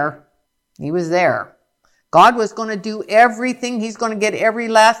him there. He was there. God was going to do everything. He's going to get every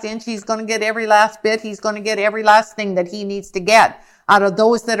last inch. He's going to get every last bit. He's going to get every last thing that he needs to get out of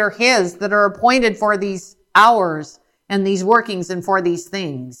those that are his, that are appointed for these hours and these workings and for these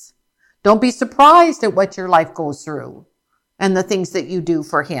things. Don't be surprised at what your life goes through and the things that you do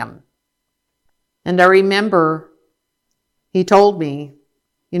for him. And I remember he told me,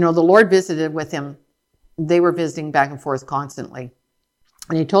 the Lord visited with him. They were visiting back and forth constantly.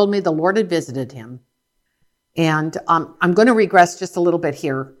 And he told me the Lord had visited him. And I'm going to regress just a little bit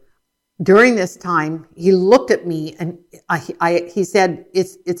here. During this time, he looked at me and he said,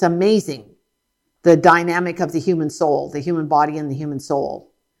 it's amazing, the dynamic of the human soul, the human body and the human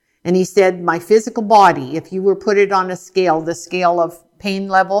soul. And he said, my physical body, if you were put it on a scale, the scale of pain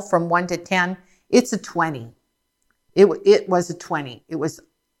level from 1 to 10, it's a 20. It was a 20. It was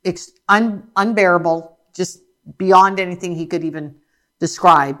unbearable, just beyond anything he could even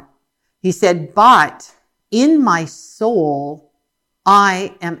describe. He said, but in my soul,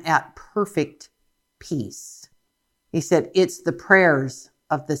 I am at perfect peace. He said, it's the prayers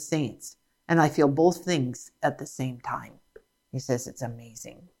of the saints. And I feel both things at the same time. He says, it's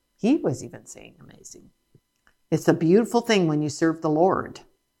amazing. He was even saying amazing. It's a beautiful thing when you serve the Lord.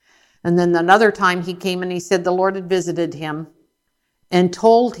 And then another time he came and he said the Lord had visited him and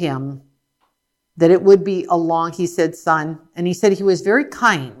told him that it would be he said, son, and he said he was very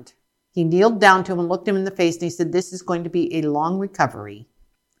kind. He kneeled down to him and looked him in the face and he said, this is going to be a long recovery.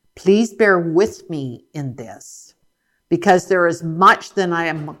 Please bear with me in this because there is much that I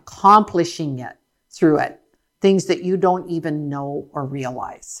am accomplishing through it. Things that you don't even know or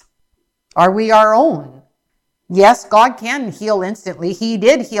realize. Are we our own? Yes, God can heal instantly. He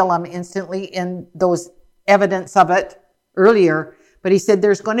did heal him instantly in those evidence of it earlier. But he said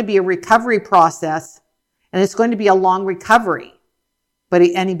there's going to be a recovery process and it's going to be a long recovery. But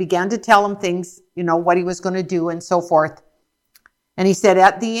he began to tell him things, what he was going to do and so forth. And he said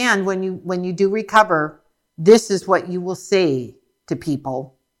at the end, when you do recover, this is what you will say to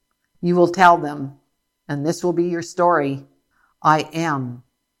people. You will tell them, and this will be your story. I am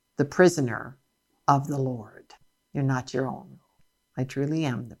the prisoner of the Lord. You're not your own. I truly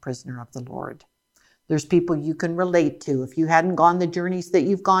am the prisoner of the Lord. There's people you can relate to. If you hadn't gone the journeys that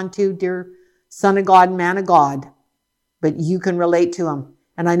you've gone to, dear son of God, man of God, but you can relate to them.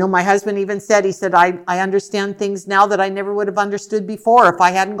 And I know my husband even said, I understand things now that I never would have understood before if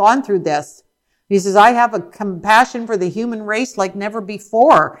I hadn't gone through this. He says, I have a compassion for the human race like never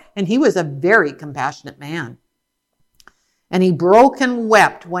before. And he was a very compassionate man. And he broke and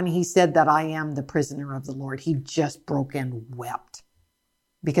wept when he said that I am the prisoner of the Lord. He just broke and wept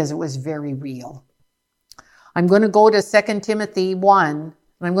because it was very real. I'm going to go to 2 Timothy 1, and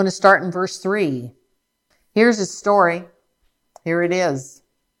I'm going to start in verse 3. Here's his story. Here it is.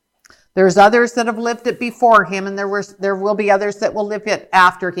 There's others that have lived it before him, and there will be others that will live it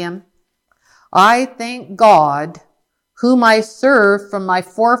after him. I thank God, whom I serve from my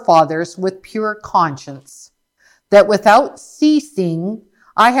forefathers with pure conscience, that without ceasing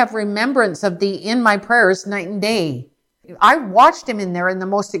I have remembrance of thee in my prayers night and day. I watched him in there in the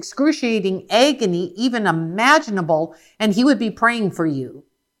most excruciating agony even imaginable, and he would be praying for you.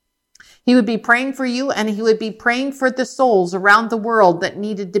 He would be praying for you, and he would be praying for the souls around the world that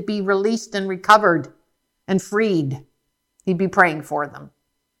needed to be released and recovered and freed. He'd be praying for them.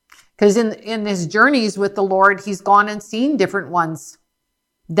 Because in his journeys with the Lord, he's gone and seen different ones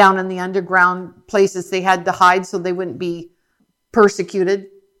down in the underground places they had to hide so they wouldn't be persecuted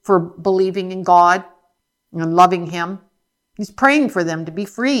for believing in God and loving him. He's praying for them to be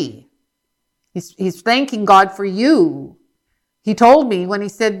free. He's thanking God for you. He told me when he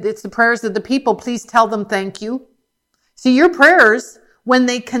said, it's the prayers of the people, please tell them thank you. See, your prayers, when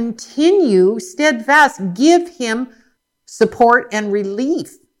they continue steadfast, give him support and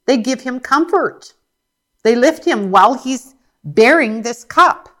relief. They give him comfort. They lift him while he's bearing this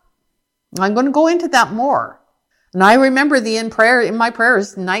cup. I'm going to go into that more. And I remember thee in my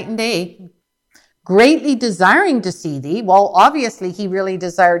prayers night and day, greatly desiring to see thee. Well, obviously he really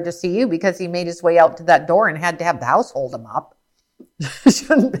desired to see you because he made his way out to that door and had to have the house hold him up.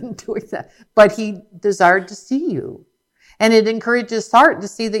 Shouldn't have been doing that. But he desired to see you. And it encouraged his heart to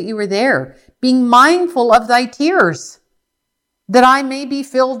see that you were there, being mindful of thy tears, that I may be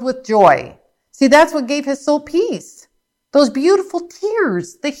filled with joy. See, that's what gave his soul peace. Those beautiful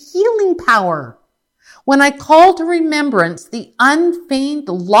tears, the healing power. When I call to remembrance the unfeigned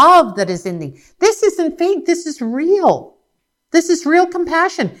love that is in thee. This isn't fake. This is real. This is real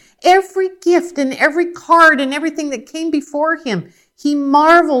compassion. Every gift and every card and everything that came before him, he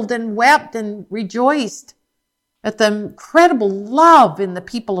marveled and wept and rejoiced at the incredible love in the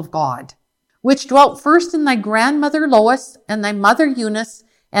people of God, which dwelt first in thy grandmother Lois and thy mother Eunice,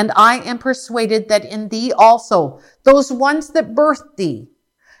 and I am persuaded that in thee also, those ones that birthed thee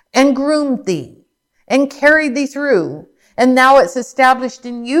and groomed thee and carried thee through. And now it's established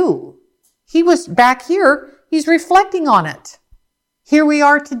in you. He was back here. He's reflecting on it. Here we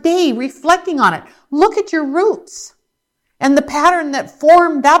are today reflecting on it. Look at your roots and the pattern that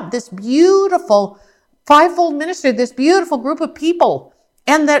formed up this beautiful fivefold ministry, this beautiful group of people,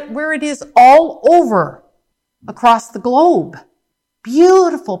 and that where it is all over across the globe.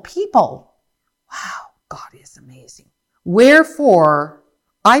 Beautiful people. Wow, God is amazing. Wherefore,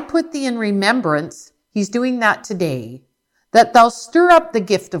 I put thee in remembrance, he's doing that today, that thou stir up the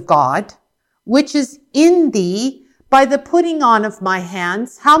gift of God, which is in thee by the putting on of my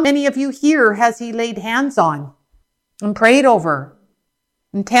hands. How many of you here has he laid hands on and prayed over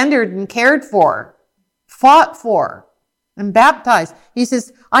and tendered and cared for, fought for and baptized? He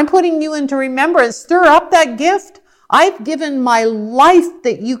says, I'm putting you into remembrance. Stir up that gift. I've given my life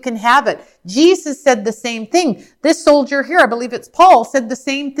that you can have it. Jesus said the same thing. This soldier here, I believe it's Paul, said the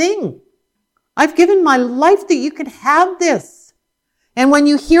same thing. I've given my life that you can have this. And when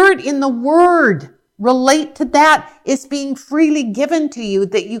you hear it in the word, relate to that. It's being freely given to you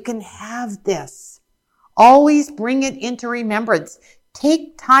that you can have this. Always bring it into remembrance.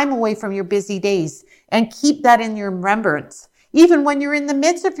 Take time away from your busy days and keep that in your remembrance. Even when you're in the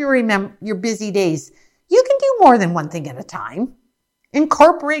midst of your busy days, you can do more than one thing at a time.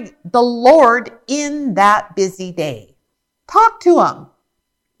 Incorporate the Lord in that busy day. Talk to him.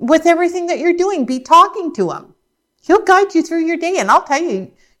 With everything that you're doing, be talking to him. He'll guide you through your day. And I'll tell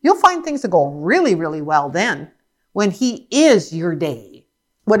you, you'll find things that go really, really well then when he is your day.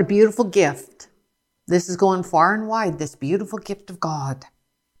 What a beautiful gift. This is going far and wide, this beautiful gift of God.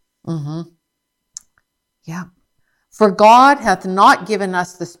 Yeah. For God hath not given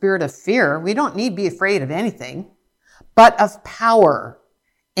us the spirit of fear. We don't need to be afraid of anything, but of power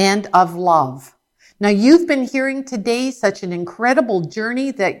and of love. Now, you've been hearing today such an incredible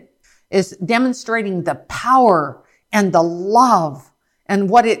journey that is demonstrating the power and the love and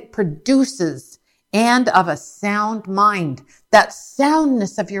what it produces, and of a sound mind. That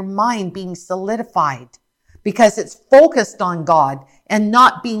soundness of your mind being solidified because it's focused on God and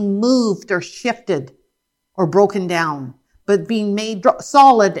not being moved or shifted or broken down, but being made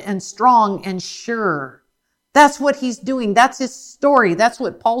solid and strong and sure. That's what he's doing. That's his story. That's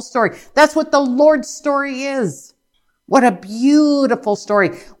what Paul's story. That's what the Lord's story is. What a beautiful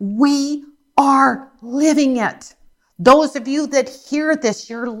story. We are living it. Those of you that hear this,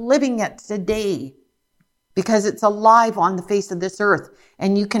 you're living it today because it's alive on the face of this earth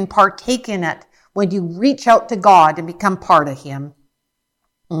and you can partake in it when you reach out to God and become part of him.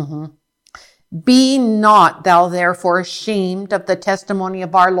 Be not thou therefore ashamed of the testimony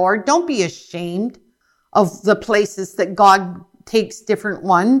of our Lord. Don't be ashamed of the places that God takes different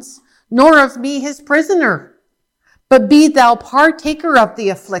ones, nor of me his prisoner. But be thou partaker of the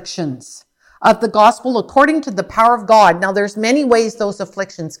afflictions of the gospel according to the power of God. Now there's many ways those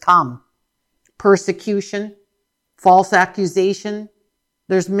afflictions come. Persecution, false accusation.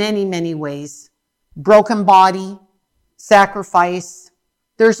 There's many, many ways. Broken body, sacrifice.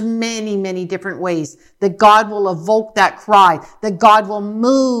 There's many, many different ways that God will evoke that cry, that God will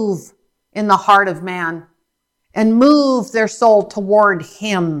move in the heart of man and move their soul toward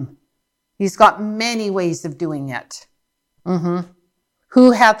him. He's got many ways of doing it.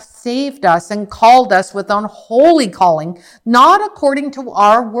 Who hath saved us and called us with an holy calling, not according to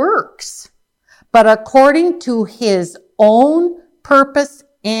our works, but according to his own purpose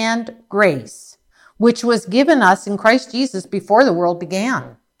and grace, which was given us in Christ Jesus before the world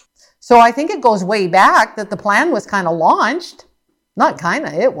began. So I think it goes way back that the plan was kind of launched. Not kind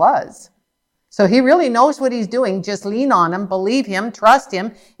of, it was. So he really knows what he's doing. Just lean on him, believe him, trust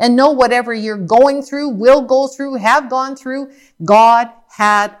him, and know whatever you're going through, will go through, have gone through, God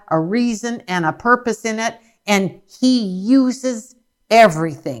had a reason and a purpose in it, and he uses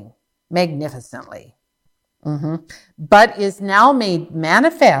everything magnificently. But is now made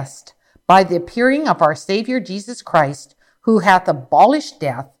manifest by the appearing of our Savior Jesus Christ, who hath abolished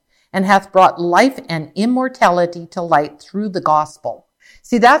death and hath brought life and immortality to light through the gospel.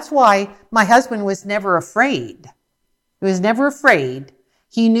 See, that's why my husband was never afraid. He was never afraid.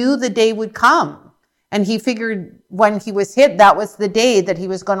 He knew the day would come. And he figured when he was hit, that was the day that he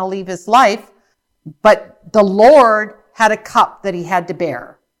was going to leave his life. But the Lord had a cup that he had to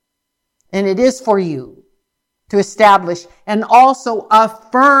bear. And it is for you to establish and also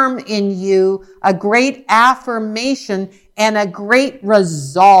affirm in you a great affirmation and a great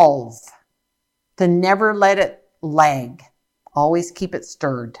resolve to never let it lag. Always keep it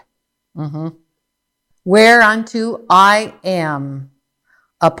stirred. Whereunto I am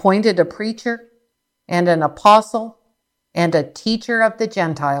appointed a preacher and an apostle and a teacher of the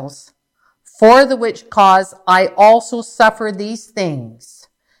Gentiles For the which cause I also suffer these things.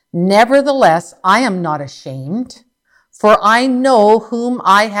 Nevertheless, I am not ashamed, for I know whom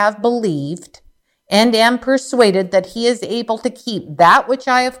I have believed, and am persuaded that he is able to keep that which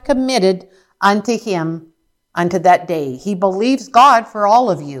I have committed unto him unto that day. He believes God for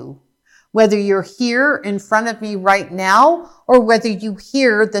all of you. Whether you're here in front of me right now, or whether you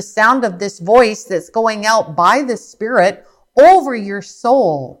hear the sound of this voice that's going out by the Spirit over your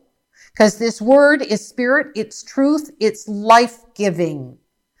soul. Because this word is spirit, it's truth, it's life-giving.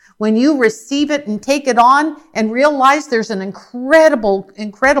 When you receive it and take it on and realize there's an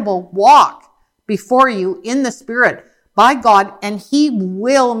incredible walk before you in the Spirit by God, and he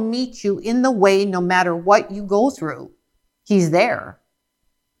will meet you in the way no matter what you go through. He's there.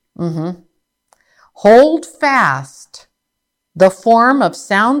 Hold fast the form of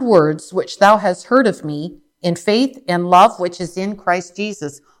sound words which thou hast heard of me in faith and love which is in Christ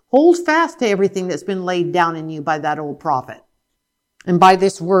Jesus. Hold fast to everything that's been laid down in you by that old prophet and by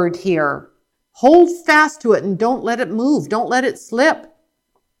this word here. Hold fast to it and don't let it move. Don't let it slip.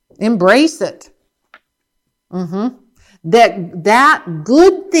 Embrace it. That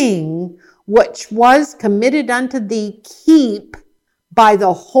good thing which was committed unto thee, keep by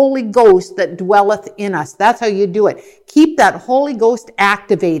the Holy Ghost that dwelleth in us. That's how you do it. Keep that Holy Ghost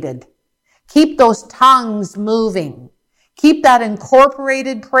activated. Keep those tongues moving. Keep that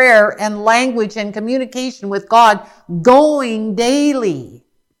incorporated prayer and language and communication with God going daily.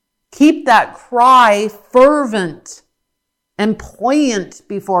 Keep that cry fervent and poignant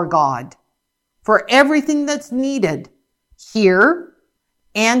before God for everything that's needed here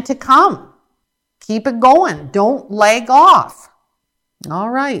and to come. Keep it going. Don't lag off. All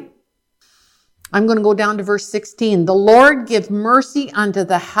right. I'm going to go down to verse 16. The Lord give mercy unto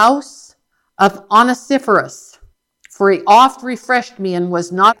the house of Onesiphorus, for he oft refreshed me and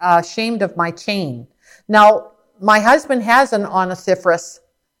was not ashamed of my chain. Now, my husband has an Onesiphorus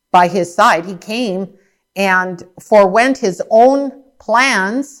by his side. He came and forewent his own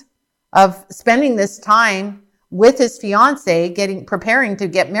plans of spending this time with his fiance, preparing to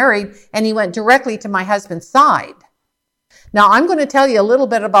get married, and he went directly to my husband's side. Now, I'm going to tell you a little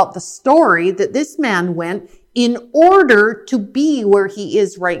bit about the story that this man went in order to be where he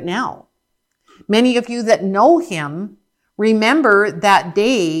is right now. Many of you that know him remember that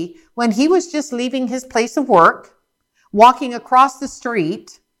day when he was just leaving his place of work, walking across the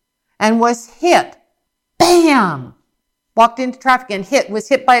street, and was hit. Bam! Walked into traffic and was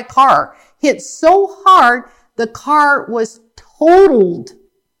hit by a car. Hit so hard, the car was totaled.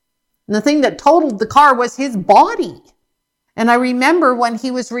 And the thing that totaled the car was his body. And I remember when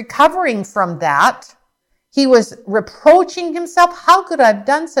he was recovering from that, he was reproaching himself. How could I have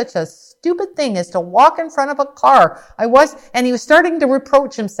done such a stupid thing as to walk in front of a car? And he was starting to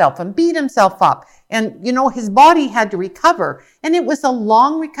reproach himself and beat himself up. And, his body had to recover. And it was a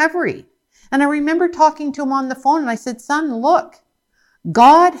long recovery. And I remember talking to him on the phone and I said, son, look,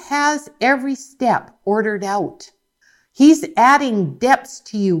 God has every step ordered out. He's adding depths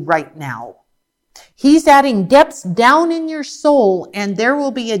to you right now. He's adding depths down in your soul, and there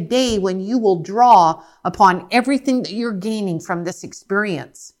will be a day when you will draw upon everything that you're gaining from this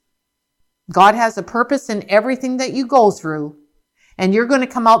experience. God has a purpose in everything that you go through, and you're going to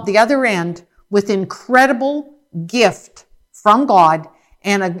come out the other end with incredible gift from God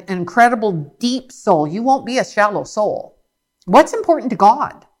and an incredible deep soul. You won't be a shallow soul. What's important to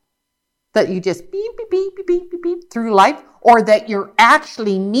God? That you just beep, beep, beep, beep, beep, beep, beep through life, or that you're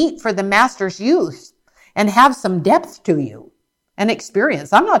actually meet for the master's use and have some depth to you and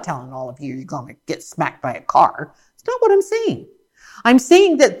experience. I'm not telling all of you you're going to get smacked by a car. It's not what I'm saying. I'm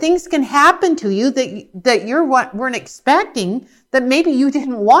saying that things can happen to you that you weren't expecting, that maybe you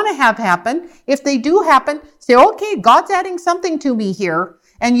didn't want to have happen. If they do happen, say, okay, God's adding something to me here,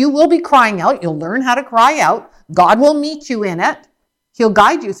 and you will be crying out. You'll learn how to cry out. God will meet you in it. He'll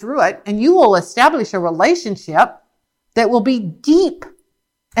guide you through it, and you will establish a relationship that will be deep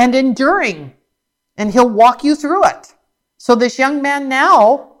and enduring, and he'll walk you through it. So this young man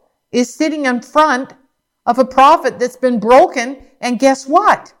now is sitting in front of a prophet that's been broken, and guess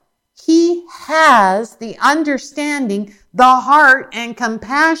what? He has the understanding, the heart, and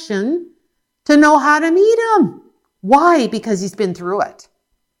compassion to know how to meet him. Why? Because he's been through it.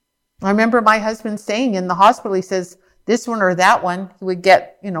 I remember my husband saying in the hospital, he says, this one or that one, he would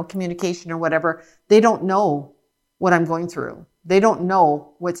get, communication or whatever. They don't know what I'm going through. They don't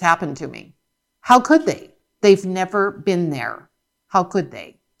know what's happened to me. How could they? They've never been there. How could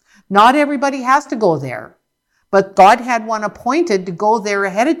they? Not everybody has to go there, but God had one appointed to go there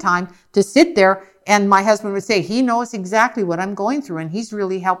ahead of time, to sit there. And my husband would say, he knows exactly what I'm going through, and he's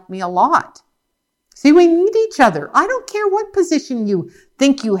really helped me a lot. See, we need each other. I don't care what position you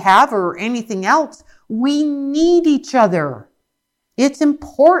think you have or anything else. We need each other. It's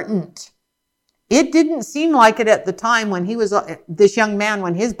important. It didn't seem like it at the time when he was, this young man,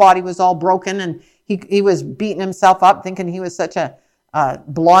 when his body was all broken and he was beating himself up thinking he was such a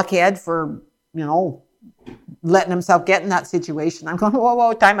blockhead for, letting himself get in that situation. I'm going,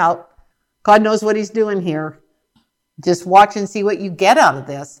 whoa, time out. God knows what he's doing here. Just watch and see what you get out of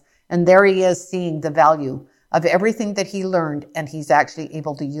this. And there he is seeing the value of everything that he learned, and he's actually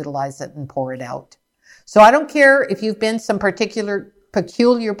able to utilize it and pour it out. So I don't care if you've been some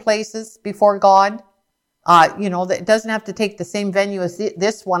peculiar places before God. That it doesn't have to take the same venue as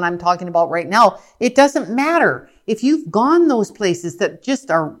this one I'm talking about right now. It doesn't matter. If you've gone those places that just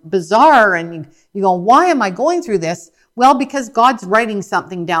are bizarre and you go, why am I going through this? Well, because God's writing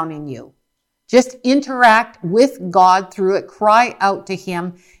something down in you. Just interact with God through it, cry out to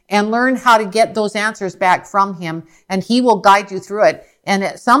him, and learn how to get those answers back from him, and he will guide you through it. And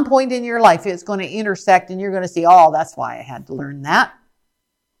at some point in your life, it's going to intersect, and you're going to see, oh, that's why I had to learn that.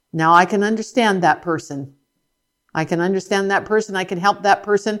 Now I can understand that person. I can help that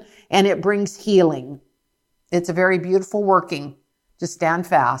person, and it brings healing. It's a very beautiful working. Just stand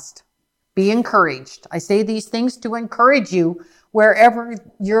fast. Be encouraged. I say these things to encourage you wherever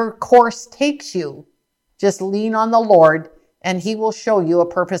your course takes you. Just lean on the Lord, and he will show you a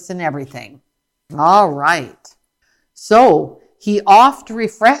purpose in everything. All right. So he oft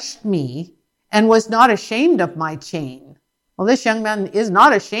refreshed me and was not ashamed of my chain. Well, this young man is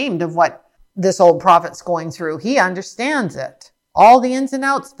not ashamed of what this old prophet's going through. He understands it, all the ins and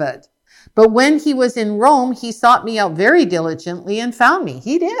outs of it. But when he was in Rome, he sought me out very diligently and found me.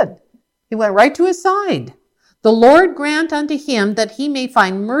 He did. He went right to his side. The Lord grant unto him that he may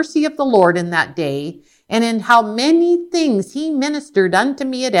find mercy of the Lord in that day, and in how many things he ministered unto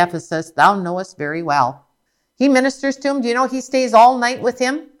me at Ephesus, thou knowest very well. He ministers to him. Do you know he stays all night with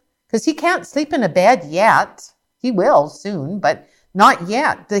him? Because he can't sleep in a bed yet. He will soon, but not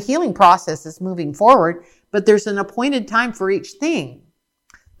yet. The healing process is moving forward, but there's an appointed time for each thing.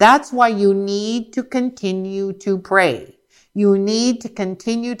 That's why you need to continue to pray. You need to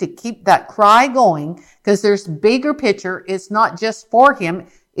continue to keep that cry going, because there's bigger picture. It's not just for him.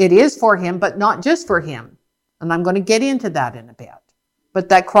 It is for him, but not just for him. And I'm going to get into that in a bit. But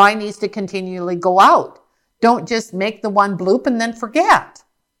that cry needs to continually go out. Don't just make the one bloop and then forget.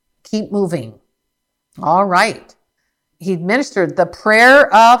 Keep moving. All right. He ministered, the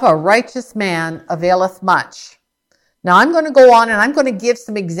prayer of a righteous man availeth much. Now I'm going to go on and I'm going to give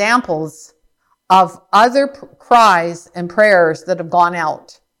some examples of other cries and prayers that have gone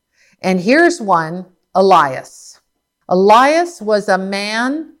out. And here's one, Elias. Elias was a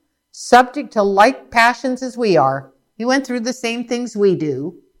man subject to like passions as we are. He went through the same things we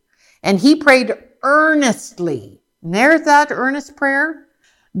do. And he prayed earnestly. And there's that earnest prayer,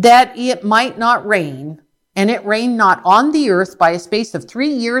 that it might not rain. And it rained not on the earth by a space of 3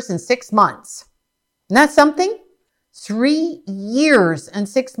 years and 6 months. Isn't that something? 3 years and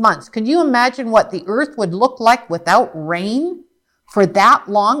 6 months. Can you imagine what the earth would look like without rain for that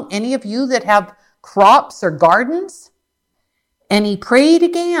long? Any of you that have crops or gardens? And he prayed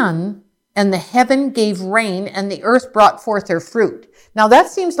again, and the heaven gave rain, and the earth brought forth her fruit. Now that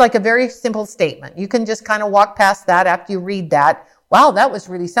seems like a very simple statement. You can just kind of walk past that after you read that. Wow, that was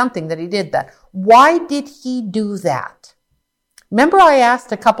really something that he did that. Why did he do that? Remember I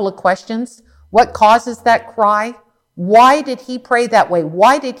asked a couple of questions. What causes that cry? Why did he pray that way?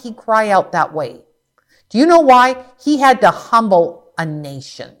 Why did he cry out that way? Do you know why? He had to humble a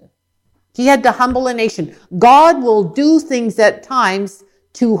nation. He had to humble a nation. God will do things at times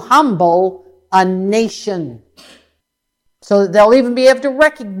to humble a nation, so that they'll even be able to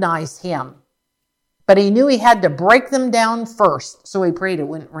recognize him. But he knew he had to break them down first, so he prayed it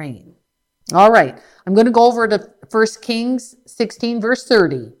wouldn't rain. All right, I'm going to go over to 1 Kings 16, verse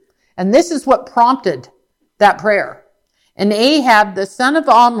 30. And this is what prompted that prayer. And Ahab, the son of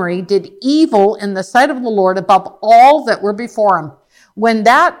Omri, did evil in the sight of the Lord above all that were before him. When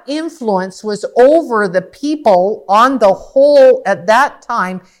that influence was over the people on the whole at that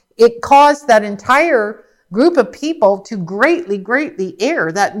time, it caused that entire group of people to greatly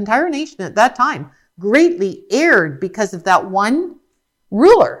err. That entire nation at that time greatly erred because of that one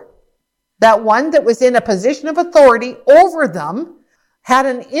ruler. That one that was in a position of authority over them had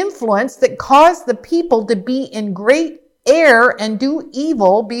an influence that caused the people to be in great error and do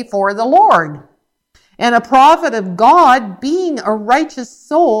evil before the Lord. And a prophet of God, being a righteous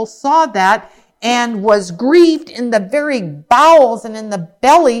soul, saw that and was grieved in the very bowels and in the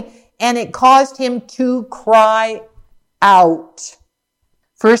belly, and it caused him to cry out.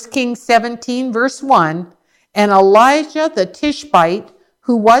 1 Kings 17, verse 1, and Elijah the Tishbite,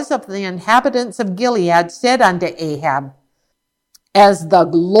 who was of the inhabitants of Gilead, said unto Ahab, as the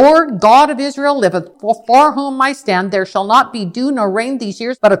Lord God of Israel liveth, before whom I stand, there shall not be dew nor rain these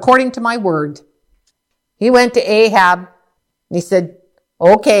years, but according to my word. He went to Ahab, and he said,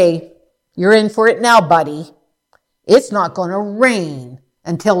 okay, you're in for it now, buddy. It's not going to rain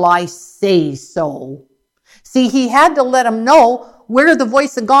until I say so. See, he had to let him know where the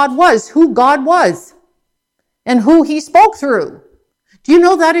voice of God was, who God was, and who he spoke through. Do you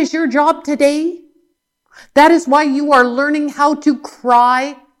know that is your job today? That is why you are learning how to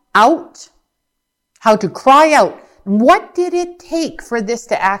cry out. How to cry out. What did it take for this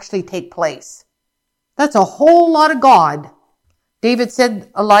to actually take place? That's a whole lot of God. David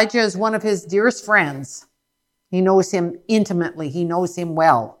said Elijah is one of his dearest friends. He knows him intimately. He knows him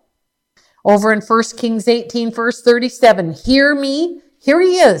well. Over in 1 Kings 18, verse 37, hear me. Here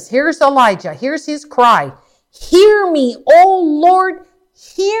he is. Here's Elijah. Here's his cry. Hear me, O Lord,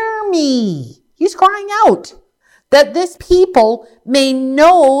 hear me. He's crying out that this people may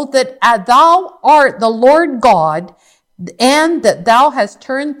know that thou art the Lord God and that thou hast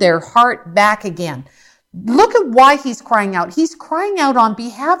turned their heart back again. Look at why he's crying out. He's crying out on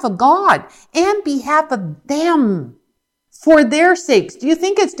behalf of God and behalf of them for their sakes. Do you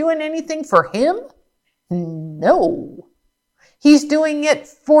think it's doing anything for him? No. He's doing it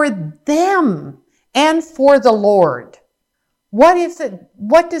for them and for the Lord. What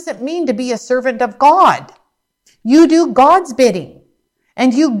does it mean to be a servant of God? You do God's bidding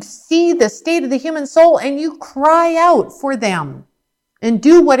and you see the state of the human soul and you cry out for them and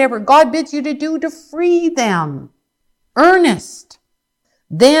do whatever God bids you to do to free them. Earnest.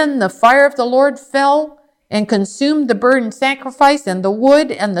 Then the fire of the Lord fell and consumed the burnt sacrifice and the wood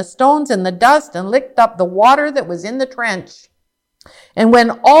and the stones and the dust and licked up the water that was in the trench. And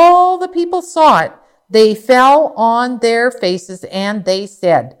when all the people saw it, they fell on their faces and they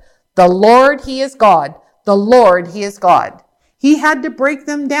said, the Lord, he is God. The Lord, he is God. He had to break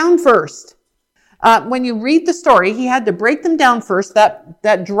them down first. When you read the story, he had to break them down first,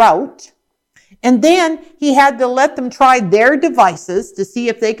 that drought. And then he had to let them try their devices to see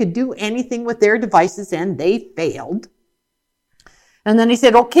if they could do anything with their devices, and they failed. And then he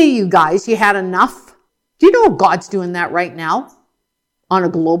said, okay, you guys, you had enough. Do you know God's doing that right now on a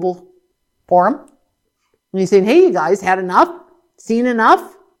global forum? And he's saying, hey, you guys had enough? Seen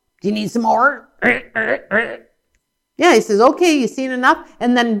enough? Do you need some more? Yeah, he says, okay, you've seen enough.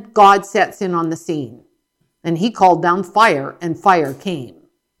 And then God sets in on the scene. And he called down fire, and fire came.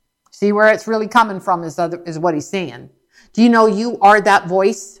 See where it's really coming from is what he's saying. Do you know you are that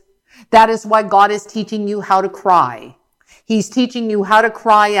voice? That is why God is teaching you how to cry. He's teaching you how to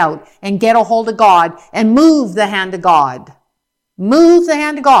cry out and get a hold of God and move the hand of God. Move the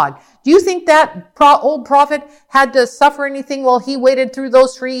hand of God. Do you think that old prophet had to suffer anything while he waited through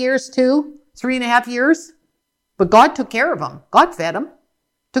those 3 years too? 3.5 years? But God took care of him. God fed him.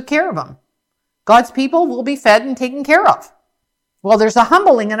 Took care of him. God's people will be fed and taken care of. Well, there's a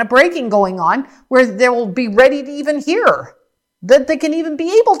humbling and a breaking going on where they will be ready to even hear. That they can even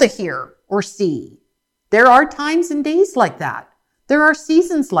be able to hear or see. There are times and days like that. There are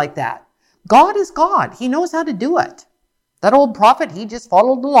seasons like that. God is God. He knows how to do it. That old prophet, he just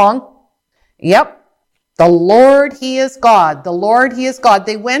followed along. Yep. The Lord, he is God. The Lord, he is God.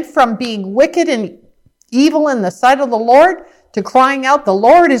 They went from being wicked and evil in the sight of the Lord to crying out, the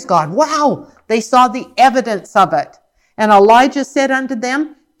Lord is God. Wow. They saw the evidence of it. And Elijah said unto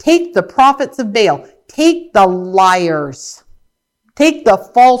them, take the prophets of Baal. Take the liars. Take the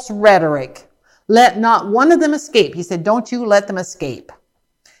false rhetoric. Let not one of them escape. He said, don't you let them escape.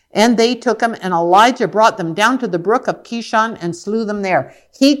 And they took him, and Elijah brought them down to the brook of Kishon and slew them there.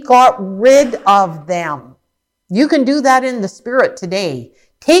 He got rid of them. You can do that in the spirit today.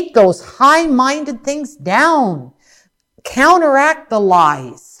 Take those high-minded things down. Counteract the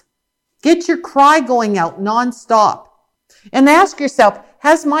lies. Get your cry going out nonstop. And ask yourself,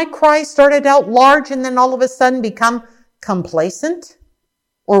 has my cry started out large and then all of a sudden become complacent?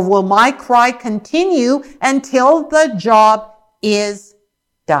 Or will my cry continue until the job is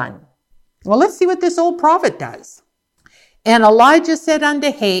done? Well, let's see what this old prophet does. And Elijah said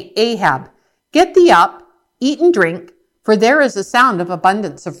unto Ahab, get thee up, eat and drink, for there is a sound of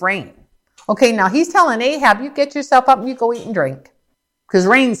abundance of rain. Okay, now he's telling Ahab, you get yourself up and you go eat and drink, because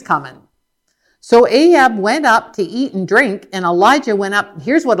rain's coming. So Ahab went up to eat and drink, and Elijah went up.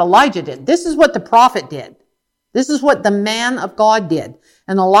 Here's what Elijah did. This is what the prophet did. This is what the man of God did.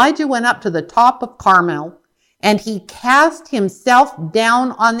 And Elijah went up to the top of Carmel, and he cast himself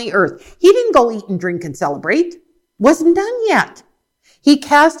down on the earth. He didn't go eat and drink and celebrate. Wasn't done yet. He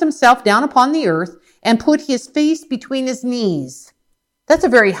cast himself down upon the earth and put his face between his knees. That's a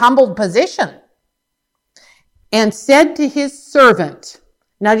very humbled position. And said to his servant,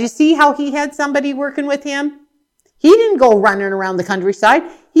 now do you see how he had somebody working with him? He didn't go running around the countryside.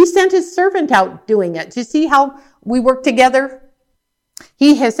 He sent his servant out doing it. Do you see how we work together?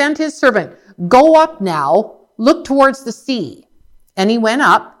 He has sent his servant, go up now, look towards the sea. And he went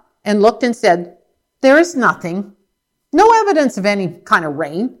up and looked and said, there is nothing, no evidence of any kind of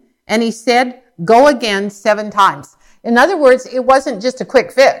rain. And he said, go again 7 times. In other words, it wasn't just a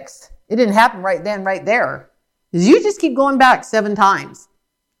quick fix. It didn't happen right then, right there. You just keep going back 7 times.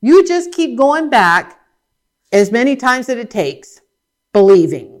 You just keep going back as many times as it takes,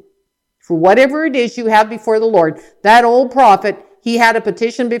 believing for whatever it is you have before the Lord. That old prophet, he had a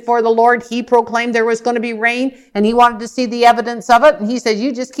petition before the Lord. He proclaimed there was going to be rain, and he wanted to see the evidence of it. And he said,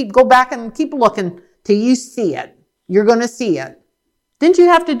 you just go back and keep looking till you see it. You're going to see it. Didn't you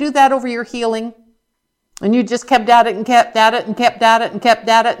have to do that over your healing? And you just kept at it and kept at it and kept at it and kept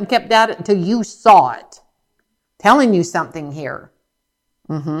at it and kept at it until you saw it. Telling you something here.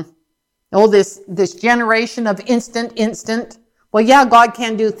 Oh, this generation of instant. Well, yeah, God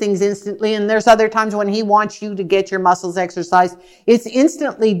can do things instantly, and there's other times when he wants you to get your muscles exercised. It's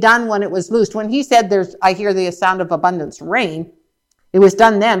instantly done when it was loosed. When he said I hear the sound of abundance rain, it was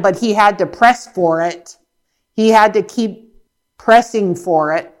done then, but he had to press for it. He had to keep pressing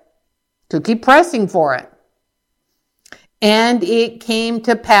for it, And it came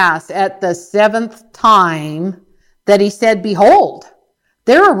to pass at the 7th time that he said, behold,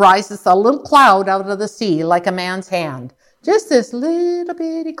 there arises a little cloud out of the sea like a man's hand. Just this little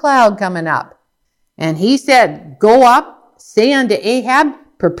bitty cloud coming up. And he said, go up, say unto Ahab,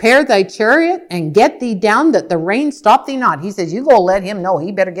 prepare thy chariot and get thee down that the rain stop thee not. He says, you go let him know.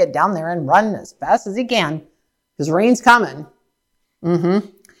 He better get down there and run as fast as he can because rain's coming.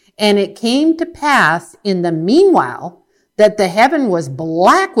 And it came to pass in the meanwhile that the heaven was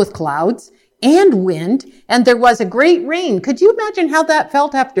black with clouds and wind, and there was a great rain. Could you imagine how that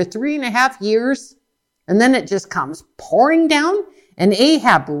felt after 3.5 years? And then it just comes pouring down, and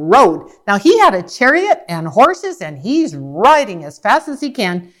Ahab rode. Now he had a chariot and horses, and he's riding as fast as he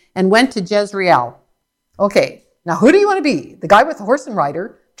can and went to Jezreel. Okay, now who do you want to be? The guy with the horse and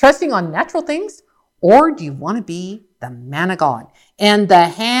rider, trusting on natural things? Or do you want to be the man of God? And the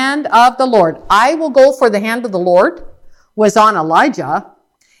hand of the Lord, I will go for the hand of the Lord, was on Elijah,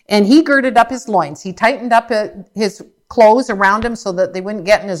 and he girded up his loins. He tightened up his clothes around him so that they wouldn't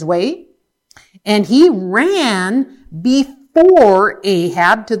get in his way. And he ran before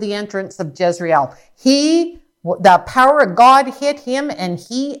Ahab to the entrance of Jezreel. The power of God hit him, and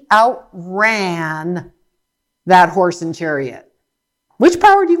he outran that horse and chariot. Which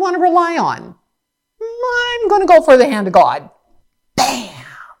power do you want to rely on? I'm going to go for the hand of God. Bam!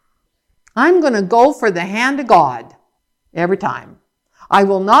 I'm going to go for the hand of God every time. I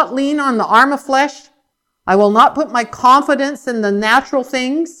will not lean on the arm of flesh. I will not put my confidence in the natural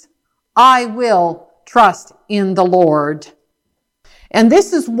things. I will trust in the Lord. And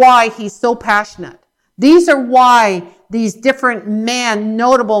this is why he's so passionate. These are why these different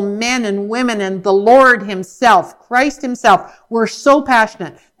notable men and women, and the Lord himself, Christ himself, were so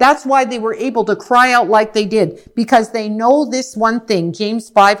passionate. That's why they were able to cry out like they did, because they know this one thing,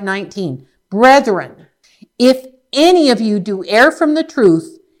 James 5:19. Brethren, if any of you do err from the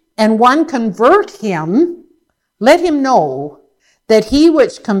truth, and one convert him, let him know that he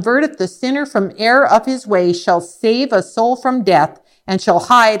which converteth the sinner from error of his way shall save a soul from death, and shall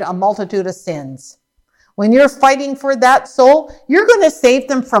hide a multitude of sins. When you're fighting for that soul, you're going to save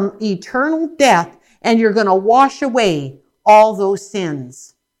them from eternal death, and you're going to wash away all those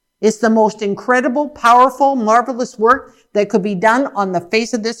sins. It's the most incredible, powerful, marvelous work that could be done on the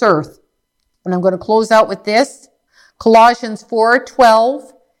face of this earth. And I'm going to close out with this. Colossians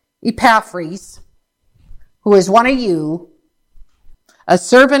 4:12, Epaphras, who is one of you, a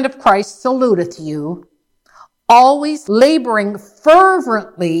servant of Christ, saluteth you, always laboring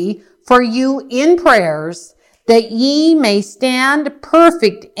fervently for you in prayers, that ye may stand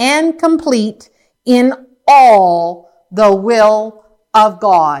perfect and complete in all the will of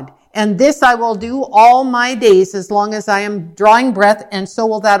God. And this I will do all my days as long as I am drawing breath, and so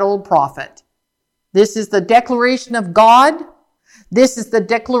will that old prophet. This is the declaration of God. This is the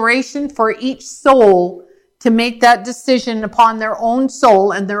declaration for each soul to make that decision upon their own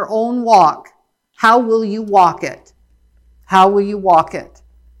soul and their own walk. How will you walk it? How will you walk it?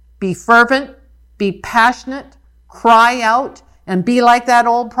 Be fervent, be passionate, cry out, and be like that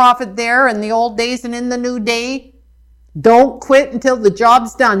old prophet there in the old days and in the new day. Don't quit until the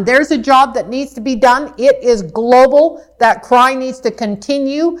job's done. There's a job that needs to be done. It is global. That cry needs to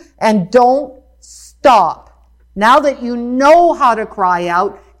continue, and don't stop. Now that you know how to cry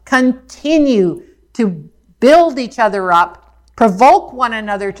out, continue to build each other up, provoke one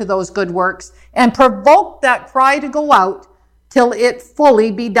another to those good works, and provoke that cry to go out till it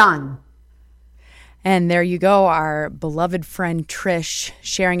fully be done. And there you go, our beloved friend Trish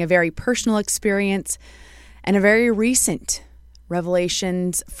sharing a very personal experience and a very recent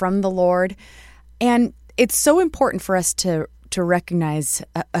revelations from the Lord. And it's so important for us to recognize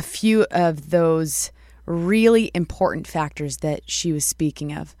a few of those really important factors that she was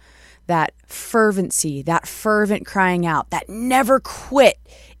speaking of. That fervency, that fervent crying out, that never quit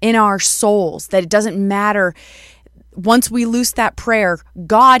in our souls, that it doesn't matter. Once we loose that prayer,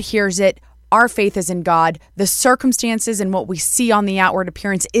 God hears it. Our faith is in God. The circumstances and what we see on the outward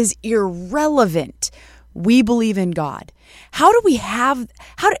appearance is irrelevant. We believe in God. How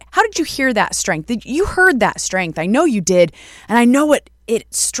did you hear that strength? You heard that strength. I know you did. And I know it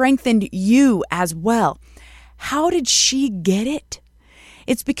strengthened you as well. How did she get it?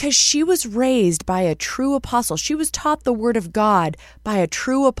 It's because she was raised by a true apostle. She was taught the word of God by a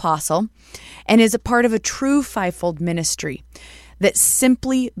true apostle and is a part of a true fivefold ministry that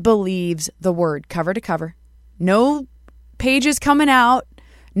simply believes the word cover to cover. No pages coming out,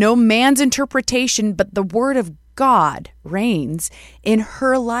 no man's interpretation, but the word of God reigns in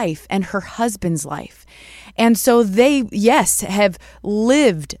her life and her husband's life. And so they, yes, have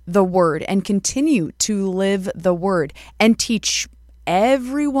lived the word and continue to live the word and teach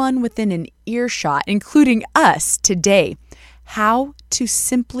everyone within an earshot, including us today, how to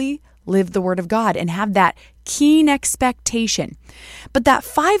simply live the word of God and have that keen expectation. But that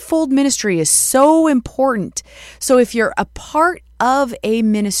fivefold ministry is so important. So if you're a part of a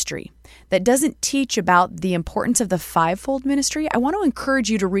ministry that doesn't teach about the importance of the fivefold ministry, I want to encourage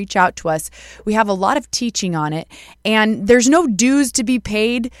you to reach out to us. We have a lot of teaching on it, and there's no dues to be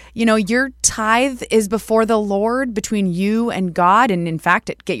paid. You know, your tithe is before the Lord between you and God. And in fact,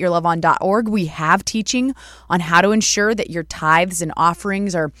 at getyourloveon.org, we have teaching on how to ensure that your tithes and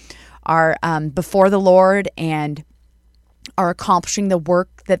offerings are before the Lord and are accomplishing the work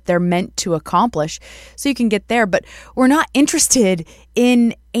that they're meant to accomplish, so you can get there. But we're not interested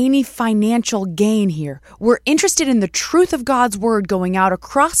in any financial gain here. We're interested in the truth of God's word going out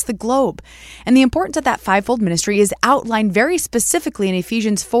across the globe. And the importance of that fivefold ministry is outlined very specifically in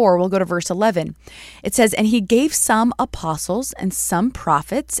Ephesians 4. We'll go to verse 11. It says, "And he gave some apostles and some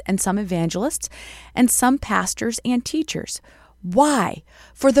prophets and some evangelists and some pastors and teachers." Why?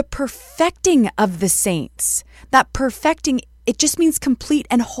 For the perfecting of the saints. That perfecting, it just means complete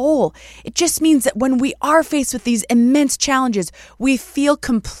and whole. It just means that when we are faced with these immense challenges, we feel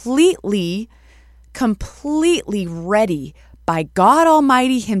completely ready by God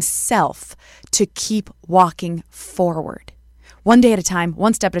Almighty himself to keep walking forward. One day at a time,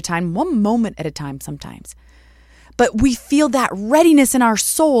 one step at a time, one moment at a time sometimes. But we feel that readiness in our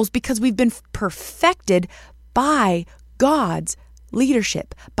souls because we've been perfected by God's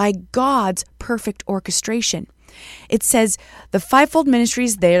leadership, by God's perfect orchestration. It says the fivefold ministry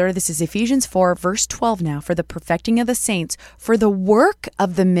is there. This is Ephesians 4, verse 12 now. For the perfecting of the saints, for the work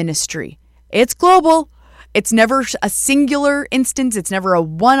of the ministry. It's global. It's never a singular instance. It's never a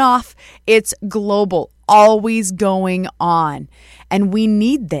one-off. It's global, always going on. And we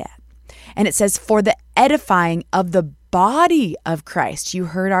need that. And it says for the edifying of the body of Christ. You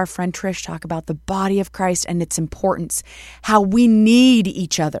heard our friend Trish talk about the body of Christ and its importance, how we need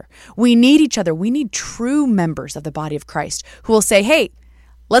each other. We need each other. We need true members of the body of Christ who will say, hey,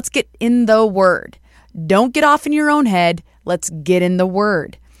 let's get in the word. Don't get off in your own head. Let's get in the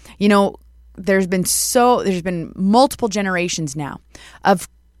word. You know, there's been multiple generations now of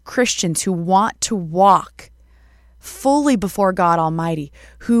Christians who want to walk fully before God Almighty,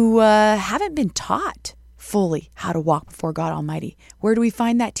 who haven't been taught fully how to walk before God Almighty. Where do we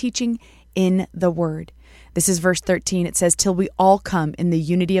find that teaching? In the Word. This is verse 13. It says, till we all come in the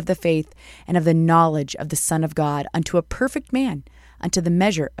unity of the faith and of the knowledge of the Son of God unto a perfect man, unto the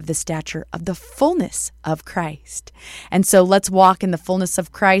measure of the stature of the fullness of Christ. And so let's walk in the fullness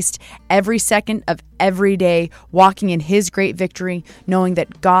of Christ every second of every day, walking in his great victory, knowing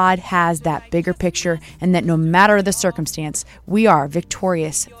that God has that bigger picture and that no matter the circumstance, we are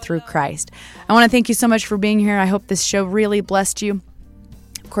victorious through Christ. I want to thank you so much for being here. I hope this show really blessed you.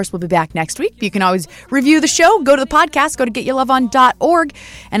 Of course, we'll be back next week. You can always review the show. Go to the podcast. Go to getyourloveon.org.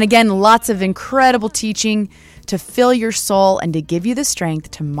 And again, lots of incredible teaching to fill your soul and to give you the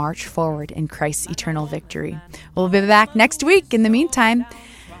strength to march forward in Christ's eternal victory. We'll be back next week. In the meantime,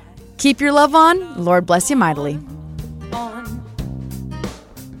 keep your love on. Lord bless you mightily.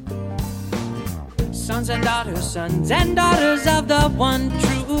 Sons and daughters of the one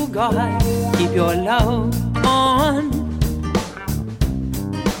true God. Keep your love on.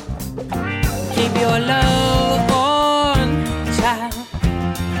 Keep your love on, child.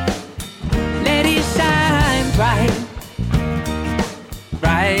 Let it shine bright,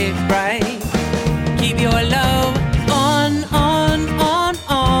 bright, bright. Keep your love on, on, on,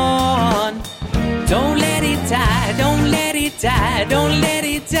 on. Don't let it die, don't let it die, don't let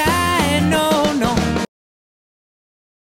it die.